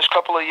the first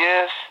couple of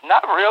years?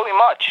 Not really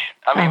much.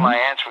 I mean, my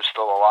aunts were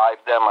still alive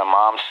then. My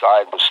mom's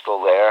side was still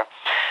there.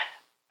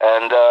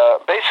 And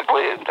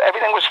basically,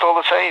 everything was still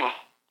the same.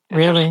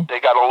 Really?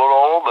 They got a little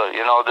older.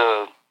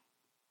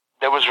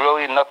 There was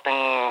really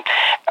nothing.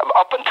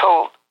 Up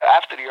until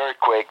after the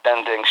earthquake,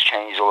 then things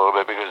changed a little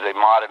bit because they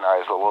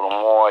modernized a little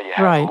more. You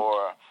had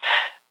more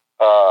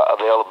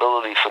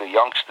availability for the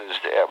youngsters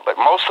there. But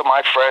most of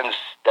my friends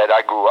that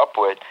I grew up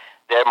with,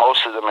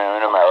 most of them are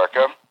in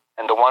America.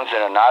 And the ones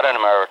that are not in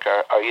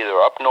America are either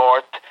up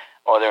north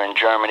or they're in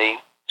Germany,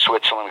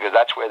 Switzerland, because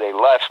that's where they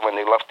left when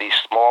they left these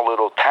small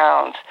little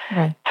towns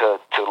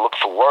to look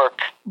for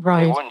work.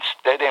 Right.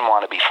 They didn't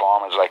want to be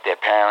farmers like their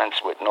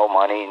parents with no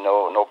money,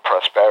 no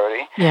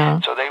prosperity.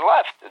 Yeah. So they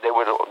left. They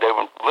were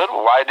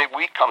little. Why did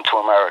we come to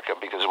America?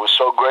 Because it was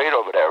so great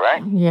over there,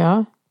 right?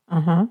 Yeah.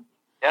 Uh-huh.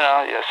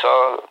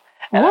 So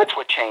that's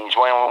what changed.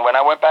 When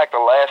I went back the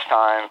last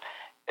time,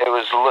 it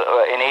was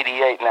in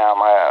 '88 now.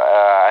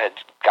 I had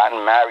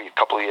gotten married a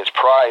couple of years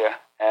prior,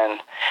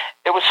 and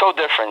it was so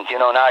different.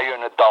 Now you're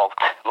an adult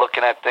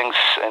looking at things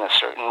in a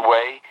certain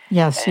way.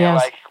 Yes, and you're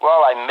like,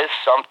 well, I missed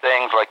some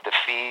things like the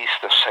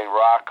feast, the St.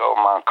 Rocco,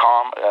 Mount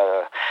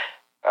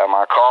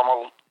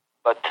Carmel.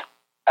 But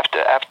after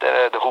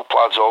the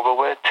hoopla's over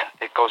with,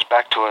 it goes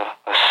back to a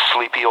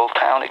sleepy old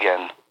town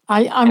again.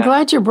 I'm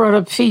glad you brought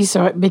up feast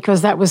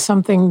because that was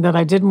something that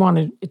I didn't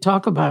want to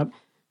talk about.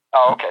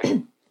 Oh,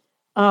 okay.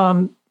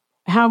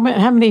 How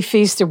many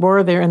feasts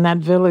were there in that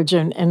village,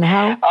 and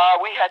how?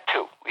 We had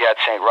 2. We had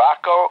St.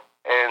 Rocco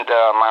and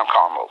Mount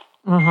Carmel.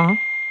 Uh-huh.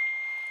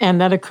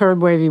 And that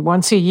occurred maybe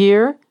once a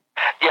year?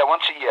 Yeah,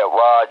 once a year.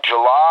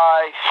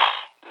 July,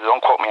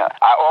 don't quote me on it.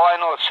 All I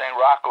know is St.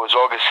 Rocco is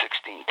August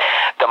 16th.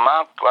 The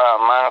Mount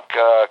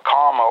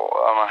Carmel,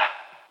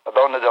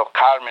 Madonna del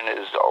Carmen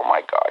is, oh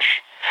my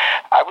gosh,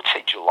 I would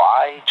say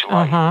July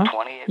 20th,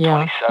 27th.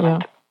 Yeah.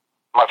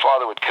 My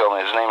father would kill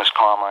me. His name is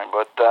Carmine,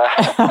 but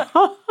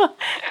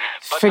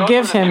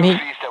forgive him. Those were the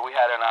 2 feasts that we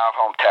had in our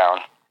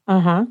hometown.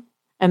 Uh-huh.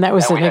 And that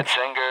was we had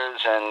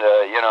singers, and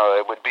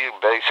it would be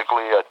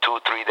basically a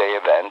 2-3 day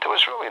event. It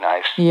was really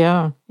nice.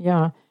 Yeah.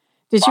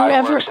 Did you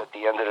ever at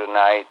the end of the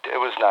night? It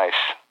was nice.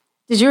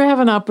 Did you have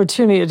an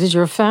opportunity? Did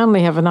your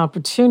family have an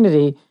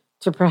opportunity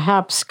to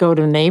perhaps go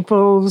to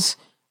Naples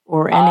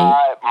or any?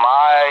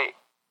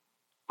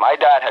 My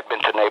dad had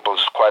been to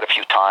Naples quite a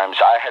few times.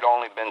 I had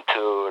only been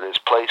to this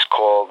place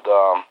called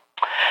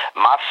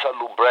Massa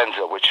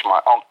Lubrenza, which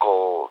my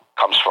uncle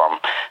comes from.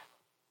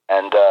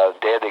 And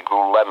there they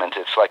grew lemons.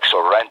 It's like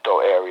Sorrento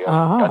area.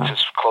 That's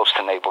as close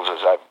to Naples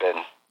as I've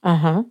been.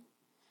 Uh-huh.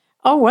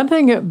 Oh, one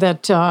thing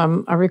that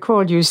I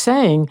recall you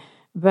saying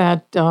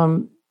that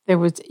there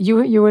was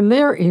you were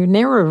near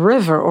a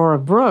river or a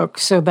brook,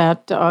 so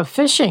that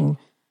fishing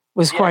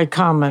was quite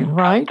common,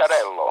 right?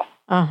 Cantarello.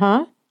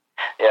 Uh-huh.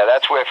 Yeah,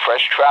 that's where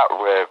fresh trout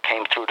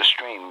came through the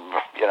stream,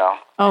 you know.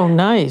 Oh,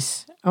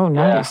 nice. Oh,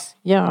 nice.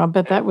 Yeah, I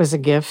bet that was a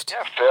gift.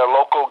 Yeah, fair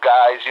local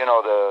guys, you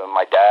know,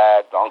 my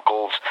dad,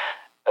 uncles,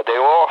 they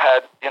all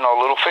had, you know,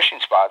 little fishing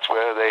spots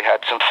where they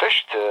had some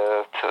fish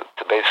to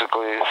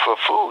basically for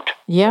food.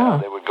 Yeah. You know,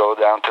 they would go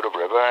down to the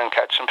river and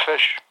catch some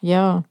fish.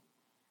 Yeah.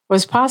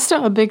 Was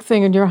pasta a big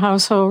thing in your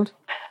household?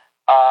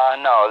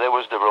 No, there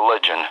was the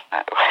religion.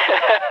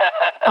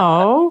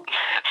 Oh?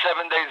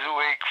 7 days a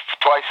week,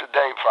 twice a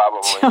day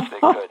probably, if they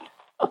could.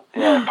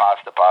 Yeah,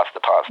 pasta.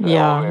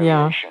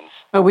 Yeah.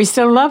 But we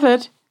still love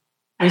it.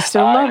 We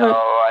still love it.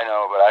 I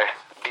know, but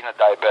being a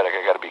diabetic,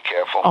 I got to be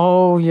careful.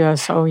 Oh,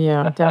 yes. Oh,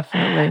 yeah,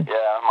 definitely.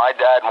 Yeah, my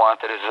dad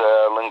wanted his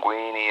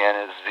linguine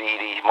and his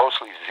ziti,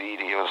 mostly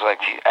ziti. It was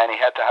like, and he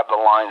had to have the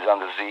lines on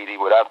the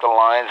ziti. Without the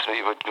lines,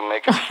 he would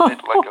make it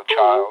fit like a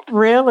child.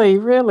 Really?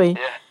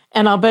 Yeah.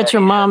 And I'll bet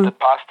your mom... The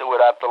pasta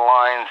without the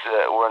lines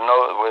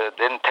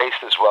didn't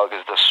taste as well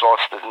because the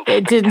sauce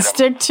didn't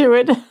stick to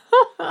it.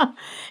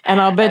 And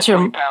I'll bet you...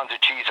 3 pounds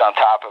of cheese on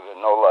top of it,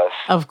 no less.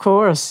 Of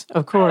course.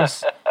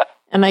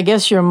 And I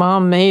guess your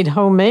mom made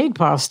homemade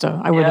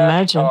pasta, I would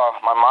imagine. Oh,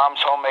 my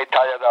mom's homemade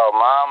tagliatelle.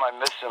 Mom, I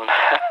miss him.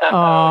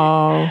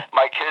 Oh.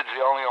 My kids,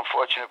 the only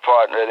unfortunate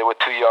part, they were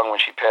too young when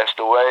she passed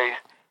away.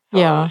 So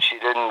yeah. She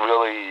didn't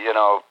really,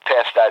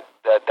 pass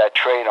that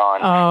trait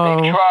on. Oh.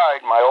 They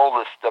tried. My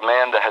oldest,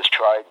 Amanda, has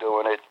tried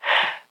doing it.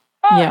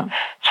 Yeah.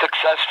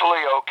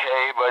 Successfully,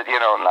 okay, but,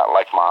 not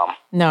like Mom.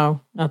 No,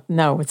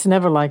 it's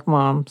never like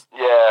Mom's.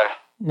 Yeah.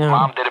 No.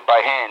 Mom did it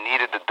by hand,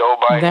 kneaded the dough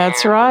by hand.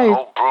 That's right. An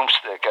old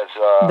broomstick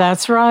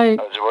That's right.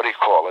 What do you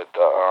call it?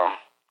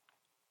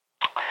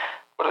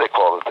 What do they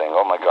call the thing?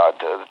 Oh, my God.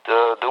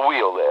 The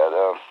wheel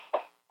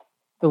there.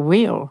 The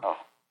wheel?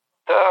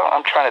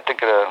 I'm trying to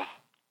think of the...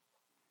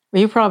 Well,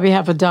 you probably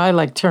have a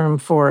dialect term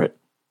for it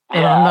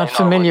that I'm not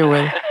familiar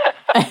with.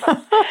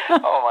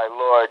 Oh, my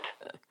Lord.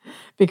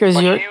 Because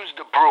she used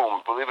a broom,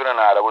 believe it or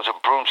not. It was a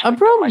broomstick. A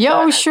broom? Yeah,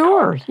 oh,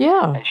 sure.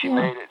 Yeah. And he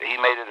made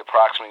it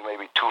approximately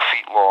maybe 2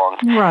 feet long.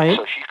 Right.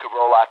 So she could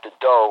roll out the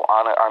dough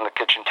on the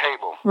kitchen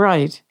table.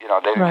 Right. They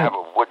didn't have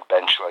a wood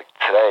bench like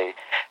today.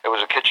 It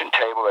was a kitchen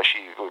table that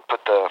she would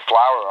put the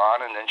flour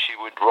on, and then she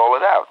would roll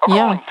it out. A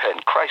rolling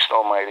pin. Christ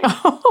almighty.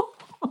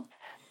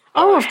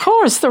 Oh, of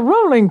course, the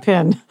rolling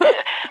pin.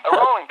 A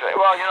rolling pin.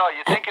 Well,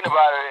 you're thinking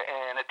about it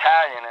in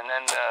Italian, and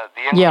then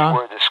the English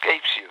word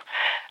escapes you.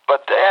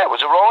 But it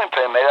was a rolling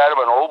pin made out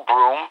of an old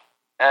broom,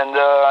 and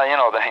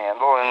the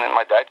handle. And then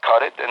my dad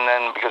cut it, and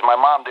then because my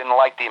mom didn't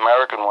like the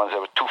American ones, they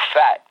were too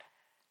fat.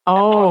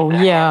 Oh,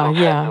 yeah.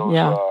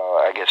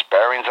 I guess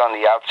bearings on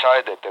the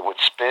outside that they would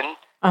spin.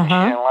 Uh-huh.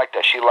 She didn't like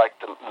that. She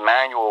liked the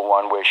manual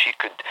one where she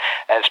could,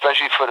 and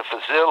especially for the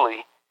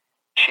fusilli,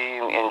 she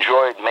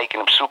enjoyed making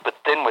them super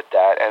thin with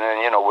that. And then,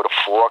 with a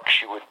fork,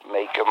 she would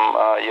make them,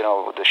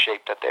 the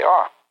shape that they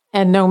are.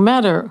 And no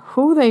matter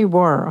who they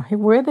were,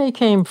 where they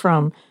came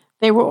from,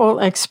 they were all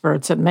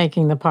experts at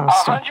making the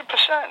pasta.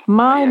 100%.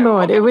 My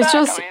Lord, it was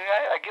just...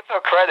 I give her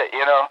credit,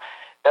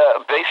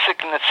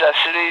 basic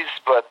necessities,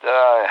 but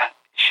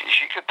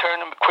she could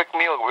turn a quick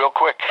meal real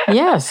quick.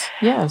 Yes.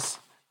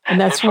 And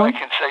that's if I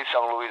can say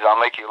something, Louise, I'll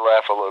make you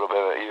laugh a little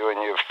bit, you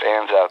and your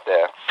fans out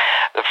there.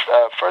 The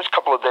first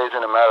couple of days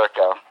in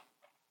America,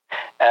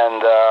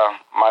 and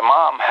my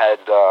mom had,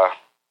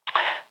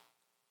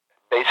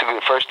 basically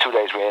the first 2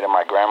 days we ate at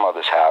my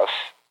grandmother's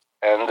house,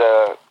 and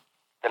the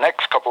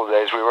next couple of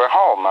days we were at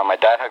home. My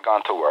dad had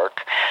gone to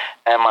work,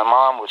 and my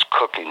mom was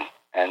cooking,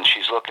 and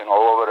she's looking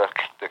all over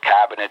the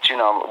cabinets,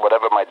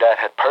 whatever my dad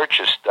had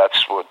purchased,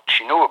 that's what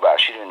she knew about.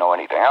 She didn't know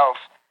anything else.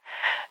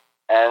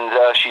 And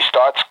she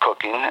starts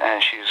cooking,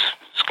 and she's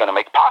going to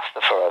make pasta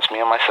for us,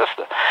 me and my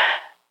sister.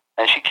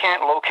 And she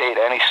can't locate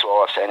any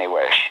sauce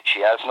anywhere.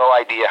 She has no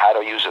idea how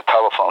to use a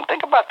telephone.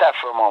 Think about that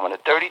for a moment. A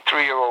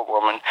 33-year-old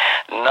woman,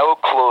 no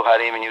clue how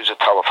to even use a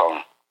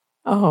telephone.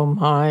 Oh,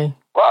 my.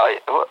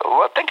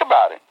 Well, think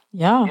about it.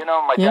 Yeah.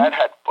 My dad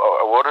had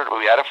ordered,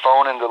 we had a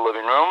phone in the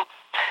living room.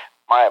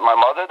 My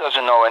mother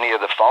doesn't know any of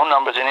the phone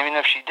numbers, and even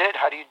if she did,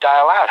 how do you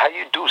dial out? How do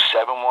you do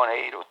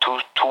 718 or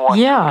 212?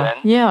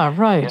 Yeah,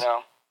 right.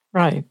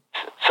 Right.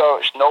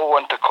 So no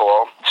one to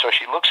call. So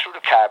she looks through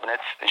the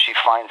cabinets, and she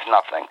finds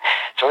nothing.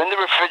 So in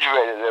the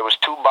refrigerator, there was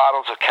 2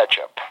 bottles of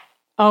ketchup.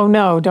 Oh,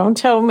 no, don't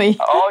tell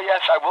me. Oh,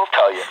 yes, I will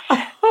tell you.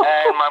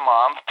 And my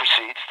mom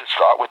proceeds to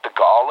start with the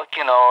garlic,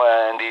 and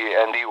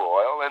the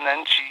oil, and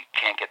then she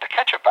can't get the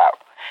ketchup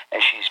out. And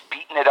she's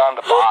beating it on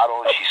the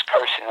bottle, and she's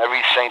cursing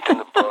every saint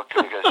in the book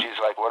because she's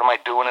like, what am I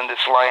doing in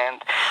this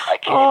land? I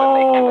can't even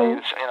make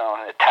tomatoes, in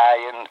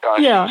Italian.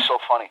 She was so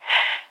funny.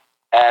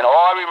 And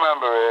all I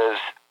remember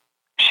is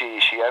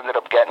she ended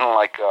up getting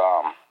like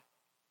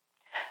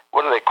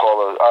what do they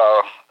call it?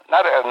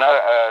 Not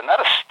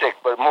a stick,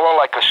 but more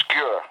like a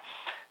skewer.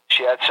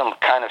 She had some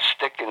kind of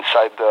stick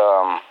inside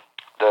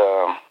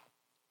the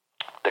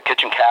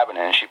kitchen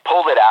cabinet, and she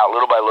pulled it out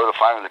little by little.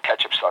 Finally, the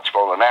ketchup starts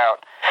rolling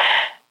out.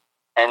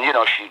 And,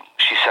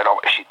 she said,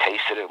 she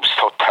tasted it. It was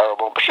so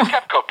terrible. But she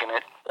kept cooking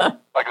it.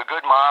 Like a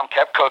good mom,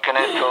 kept cooking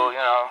it till,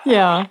 it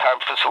was time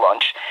for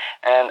lunch.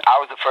 And I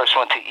was the first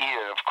one to eat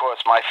it. Of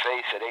course, my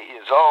face at 8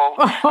 years old,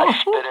 I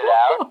spit it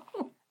out.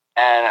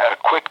 And a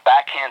quick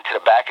backhand to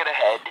the back of the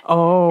head.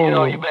 Oh.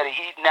 You better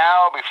eat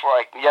now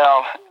before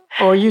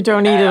Or you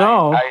don't eat at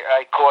all.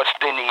 I, of course,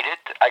 didn't eat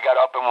it. I got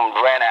up and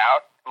ran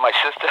out. My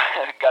sister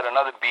got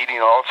another beating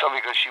also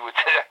because she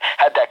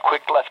had that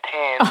quick left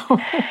hand.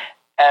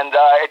 And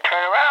I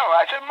turned around.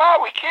 I said, "Ma,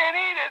 we can't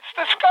eat it. It's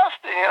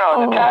disgusting."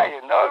 In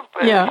Italian. No,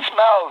 it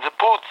smells. It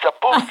poots.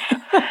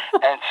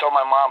 And so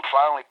my mom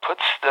finally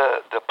puts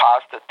the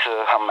pasta to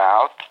her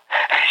mouth,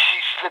 and she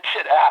spits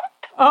it out.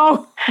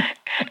 Oh.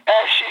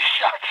 And she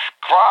starts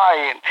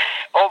crying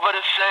over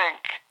the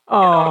sink.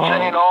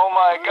 Saying, "Oh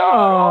my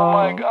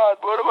God,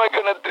 what am I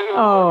gonna do?"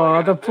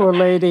 Oh, the poor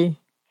lady.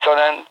 So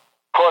then,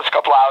 of course, a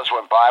couple hours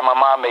went by. My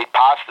mom made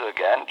pasta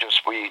again.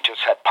 We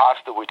just had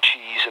pasta with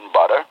cheese and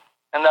butter.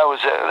 And that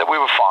was it. We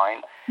were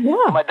fine.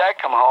 Yeah. My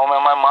dad come home, and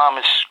my mom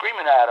is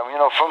screaming at him,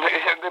 from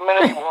the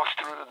minute he walks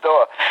through the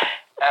door.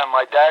 And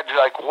my dad's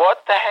like,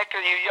 "What the heck are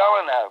you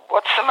yelling at?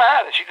 What's the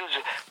matter?" She goes,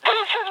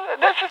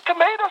 This is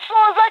tomato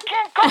sauce. I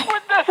can't cook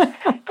with this."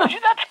 He goes,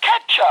 "That's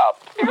ketchup."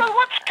 He goes,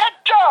 "What's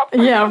ketchup?"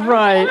 Yeah,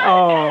 right.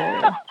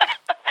 Oh.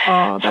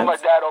 So my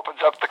dad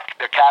opens up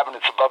the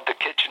cabinets above the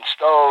kitchen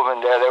stove,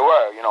 and there they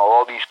were,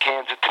 all these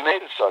cans of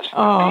tomato sauce.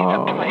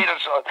 Tomato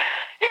sauce.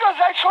 He goes,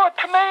 "I saw a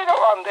tomato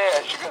on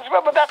there." She goes,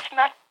 "Well, but that's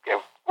not.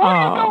 What do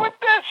you do with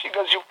this?" She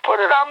goes, "You put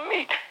it on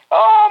meat."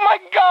 Oh my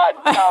God!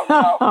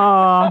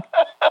 No.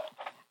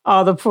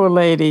 Oh, the poor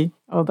lady.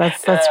 Oh,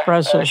 that's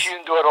precious. She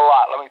didn't do it a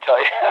lot, let me tell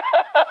you.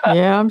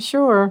 Yeah, I'm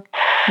sure.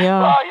 Yeah.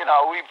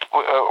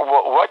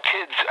 Well, what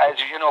kids,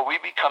 as you know, we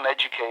become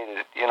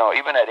educated,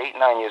 even at 8,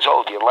 9 years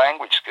old, your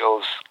language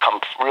skills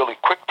come really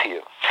quick to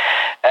you.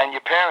 And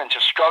your parents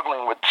are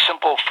struggling with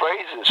simple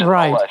phrases,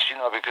 right? Less,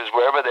 because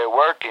wherever they're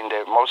working,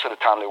 most of the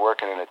time they're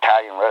working in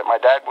Italian. Right? My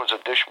dad was a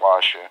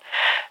dishwasher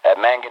at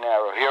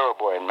Manganaro Hero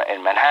Boy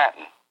in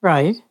Manhattan.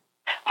 Right.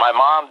 My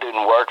mom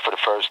didn't work for the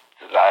first,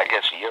 I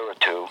guess, a year or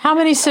two. How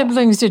many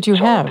siblings did you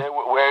have?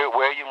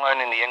 Where are you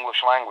learning the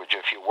English language?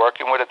 If you're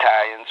working with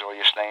Italians or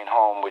you're staying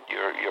home with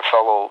your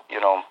fellow,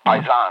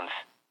 paisans.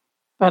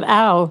 But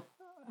Al,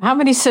 how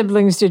many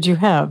siblings did you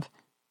have?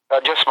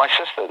 Just my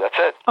sister. That's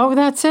it. Oh,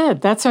 that's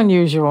it. That's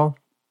unusual.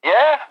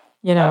 Yeah.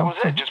 That was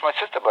it. Just my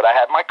sister. But I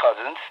had my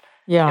cousins.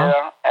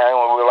 Yeah.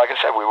 And like I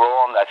said, we were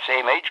all in that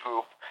same age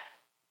group.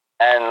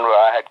 And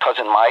I had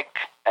cousin Mike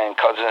and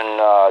cousin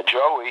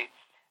Joey.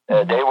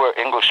 They were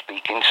English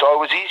speaking, so it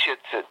was easier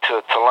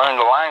to learn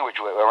the language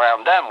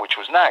around them, which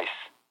was nice.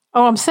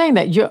 Oh, I'm saying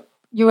that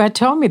you had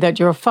told me that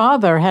your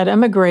father had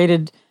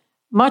emigrated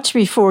much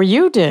before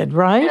you did,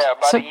 right? Yeah,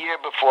 about a year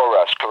before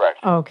us,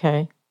 correct.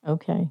 Okay.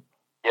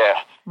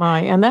 Yeah.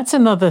 And that's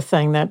another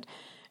thing that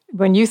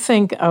when you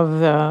think of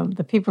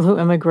the people who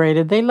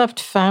immigrated, they left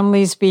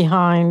families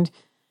behind.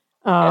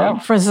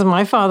 For instance,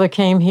 my father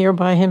came here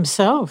by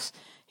himself.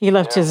 He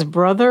left his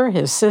brother,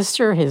 his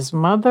sister, his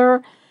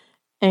mother.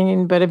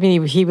 But I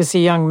mean, he was a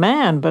young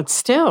man, but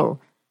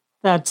still,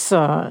 that's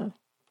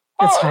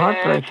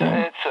heartbreaking.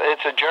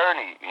 It's a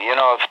journey,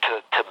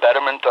 to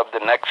betterment of the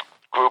next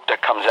group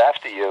that comes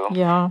after you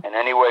in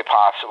any way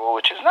possible,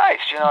 which is nice.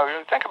 You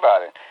think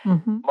about it.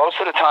 Mm-hmm. Most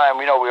of the time,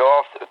 we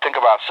all think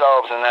of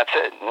ourselves, and that's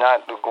it.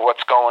 Not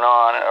what's going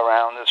on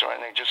around us or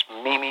anything. Just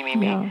me.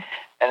 Yeah.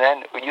 And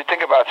then when you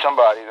think about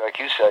somebody, like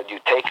you said, you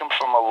take them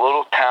from a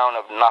little town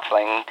of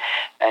nothing,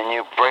 and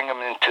you bring them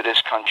into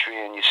this country,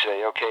 and you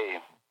say, "Okay,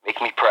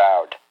 make me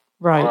proud."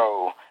 Right.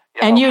 Grow,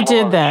 and you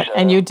did that.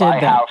 Buy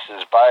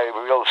houses, buy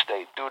real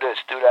estate, do this,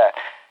 do that.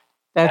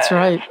 That's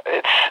right.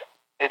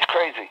 It's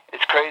crazy.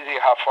 It's crazy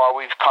how far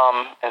we've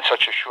come in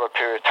such a short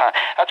period of time.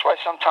 That's why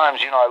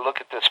sometimes, I look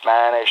at the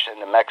Spanish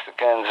and the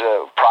Mexicans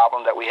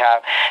problem that we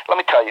have. Let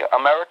me tell you,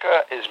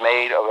 America is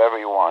made of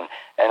everyone.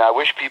 And I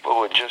wish people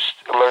would just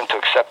learn to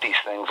accept these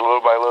things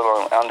little by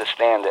little and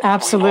understand that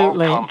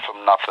Absolutely. we all come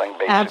from nothing,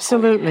 basically.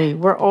 Absolutely.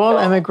 We're all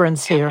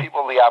immigrants here. Give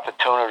people the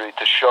opportunity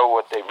to show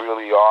what they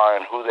really are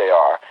and who they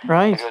are.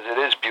 Right. Because it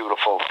is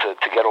beautiful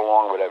to get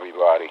along with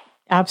everybody.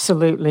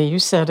 Absolutely. You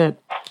said it.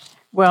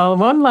 Well,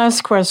 one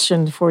last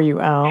question for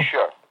you, Al.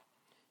 Sure.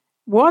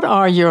 What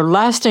are your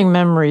lasting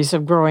memories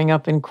of growing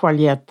up in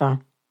Qualietta?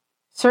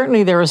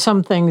 Certainly there are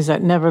some things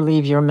that never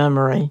leave your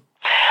memory.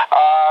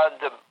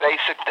 The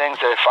basic things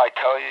that if I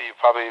tell you, you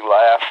probably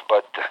laugh,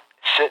 but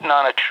sitting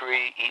on a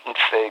tree eating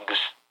figs.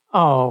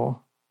 Oh.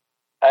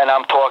 And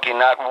I'm talking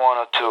not one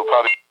or two,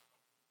 probably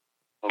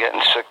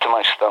getting sick to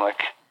my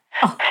stomach.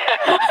 Oh.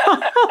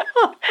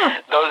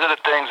 Those are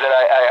the things that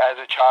I, as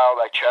a child,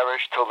 I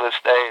cherish till this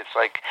day. It's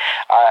like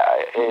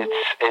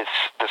it's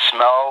the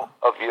smell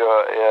of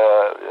your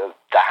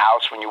the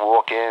house when you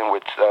walk in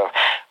with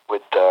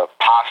with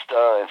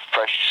pasta and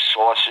fresh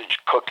sausage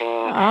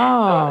cooking.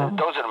 Oh.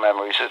 Those are the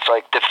memories. It's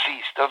like the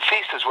feast. The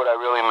feast is what I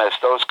really miss.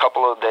 Those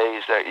couple of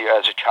days that you,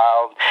 as a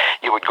child,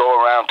 you would go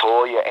around to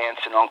all your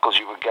aunts and uncles.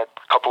 You would get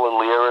a couple of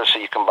liras so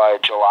you can buy a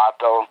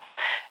gelato.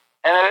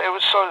 And it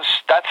was sort of,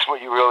 that's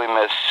what you really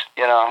miss,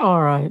 you know.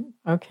 All right.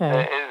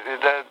 Okay.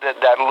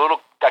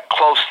 That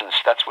closeness,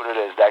 that's what it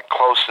is, that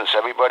closeness.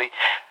 Everybody,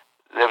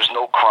 there was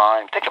no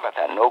crime. Think about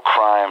that, no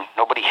crime.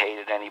 Nobody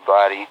hated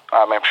anybody.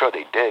 I mean, I'm sure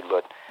they did,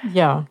 but...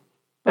 Yeah,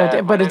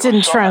 but it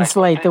didn't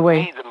translate the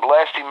way... The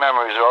lasting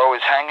memories are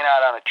always hanging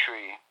out on a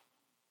tree,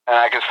 and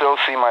I can still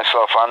see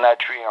myself on that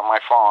tree on my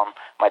farm,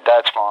 my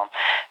dad's farm,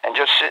 and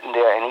just sitting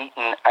there and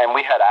eating. And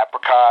we had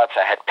apricots,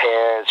 I had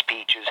pears,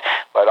 peaches,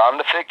 but on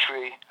the fig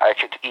tree, I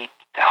could eat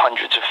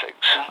hundreds of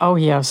figs. Oh,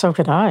 yeah, so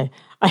could I.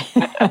 And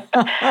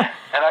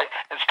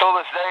still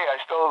this day,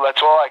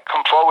 that's all I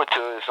come forward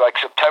to is like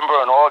September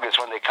and August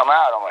when they come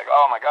out. I'm like,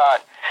 oh my God.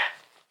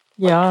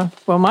 Yeah.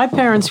 Well, my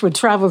parents would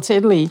travel to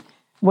Italy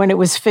when it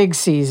was fig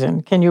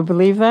season. Can you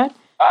believe that?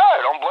 I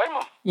don't blame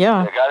them.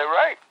 Yeah. They got it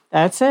right.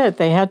 That's it.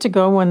 They had to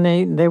go when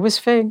there was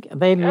fig.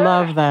 They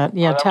love that.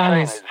 Yeah,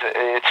 Italians.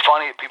 It's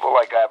funny. People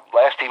like have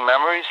lasting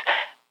memories.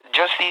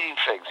 Just eating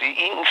figs.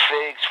 Eating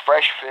figs,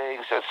 fresh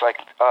figs. It's like,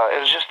 it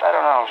was just, I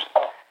don't know.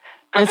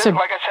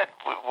 Like I said,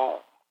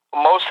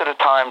 most of the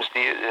times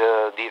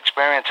the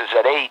experiences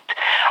at 8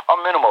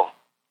 are minimal.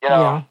 You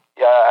know,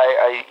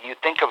 you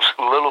think of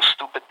little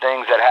stupid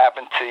things that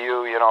happened to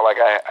you. You know, like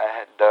I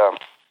had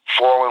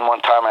fallen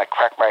one time and I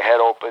cracked my head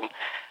open.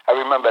 I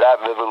remember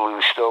that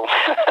vividly still.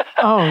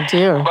 Oh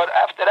dear! But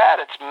after that,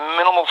 it's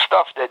minimal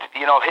stuff that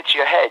hits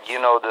your head. You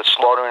know, the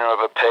slaughtering of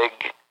a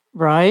pig.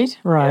 Right.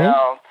 You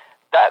know,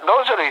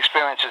 those are the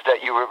experiences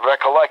that you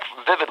recollect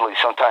vividly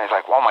sometimes,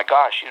 like, oh my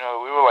gosh,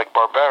 we were like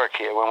barbaric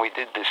here when we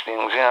did these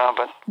things,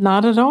 but...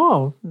 Not at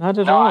all. Not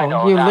at all. all. I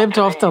know, you lived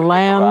off the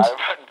land.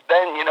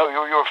 Then, you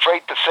were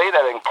afraid to say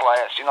that in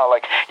class,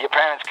 like your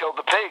parents killed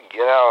the pig,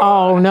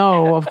 Oh,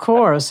 no, of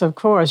course.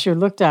 You're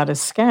looked at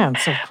as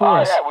scants, of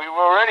course. Oh, yeah, we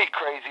were already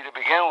crazy to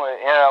begin with.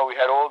 We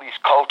had all these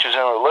cultures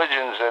and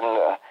religions,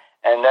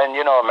 and then,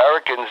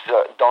 Americans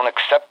don't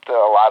accept a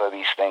lot of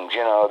these things,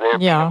 They're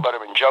peanut butter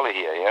and jelly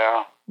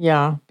here,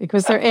 Yeah,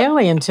 because they're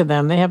alien to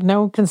them. They have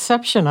no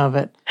conception of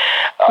it.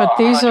 But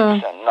these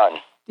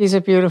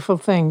are beautiful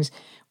things.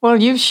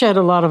 Well, you've shed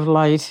a lot of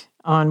light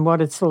on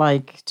what it's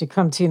like to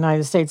come to the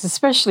United States,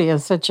 especially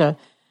at such a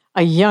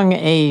young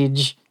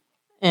age.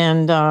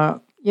 And,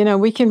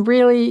 we can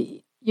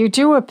really, you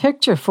do a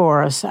picture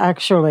for us,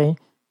 actually.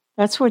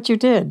 That's what you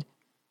did.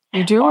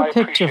 You do a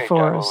picture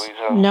for us.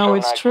 Louisa. No,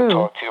 it's nice true. To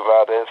talk to you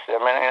about this. I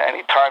mean,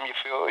 anytime you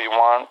feel you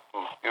want,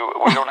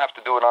 we don't have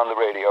to do it on the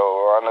radio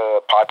or on the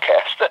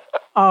podcast.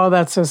 Oh,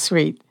 that's so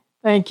sweet.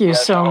 Thank you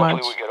so much.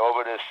 Hopefully we get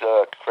over this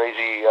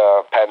crazy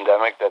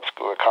pandemic that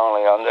we're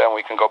currently under, and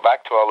we can go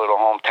back to our little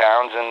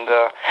hometowns and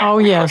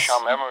refresh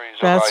our memories.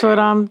 That's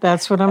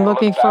what I'm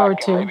looking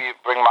forward to. Maybe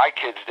bring my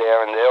kids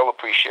there, and they'll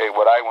appreciate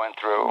what I went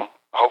through.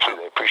 Hopefully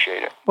they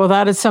appreciate it. Well,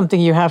 that is something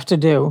you have to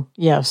do.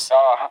 Yes.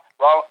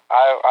 Well,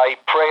 I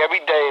pray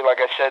every day, like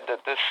I said,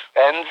 that this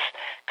ends,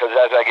 because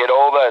as I get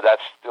older,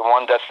 that's the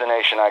one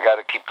destination I got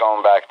to keep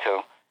going back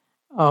to.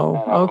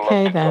 Oh,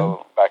 okay then.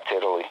 Go back to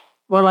Italy.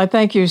 Well, I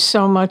thank you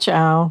so much,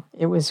 Al.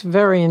 It was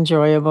very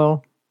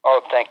enjoyable.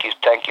 Oh, thank you,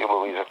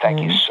 Louisa.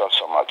 Thank you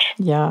so much.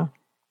 Yeah.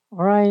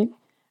 All right.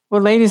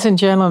 Well, ladies and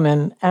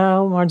gentlemen,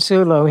 Al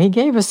Marzullo, he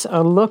gave us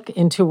a look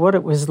into what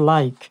it was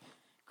like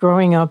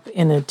growing up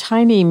in a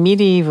tiny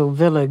medieval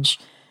village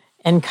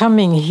and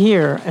coming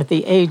here at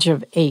the age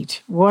of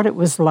 8, what it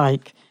was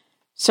like.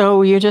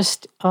 So you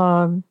just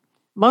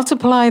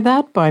multiply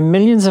that by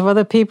millions of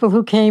other people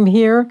who came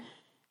here,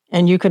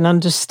 and you can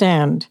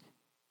understand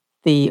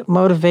the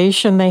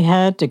motivation they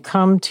had to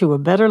come to a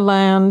better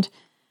land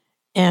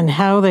and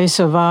how they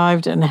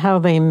survived and how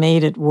they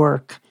made it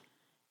work.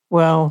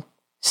 Well,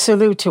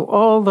 salute to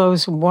all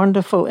those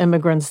wonderful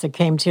immigrants that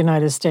came to the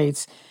United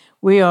States.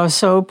 We are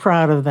so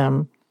proud of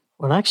them.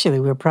 Well,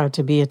 actually, we're proud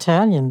to be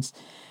Italians.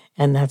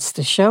 And that's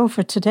the show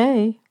for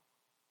today.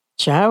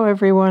 Ciao,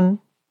 everyone.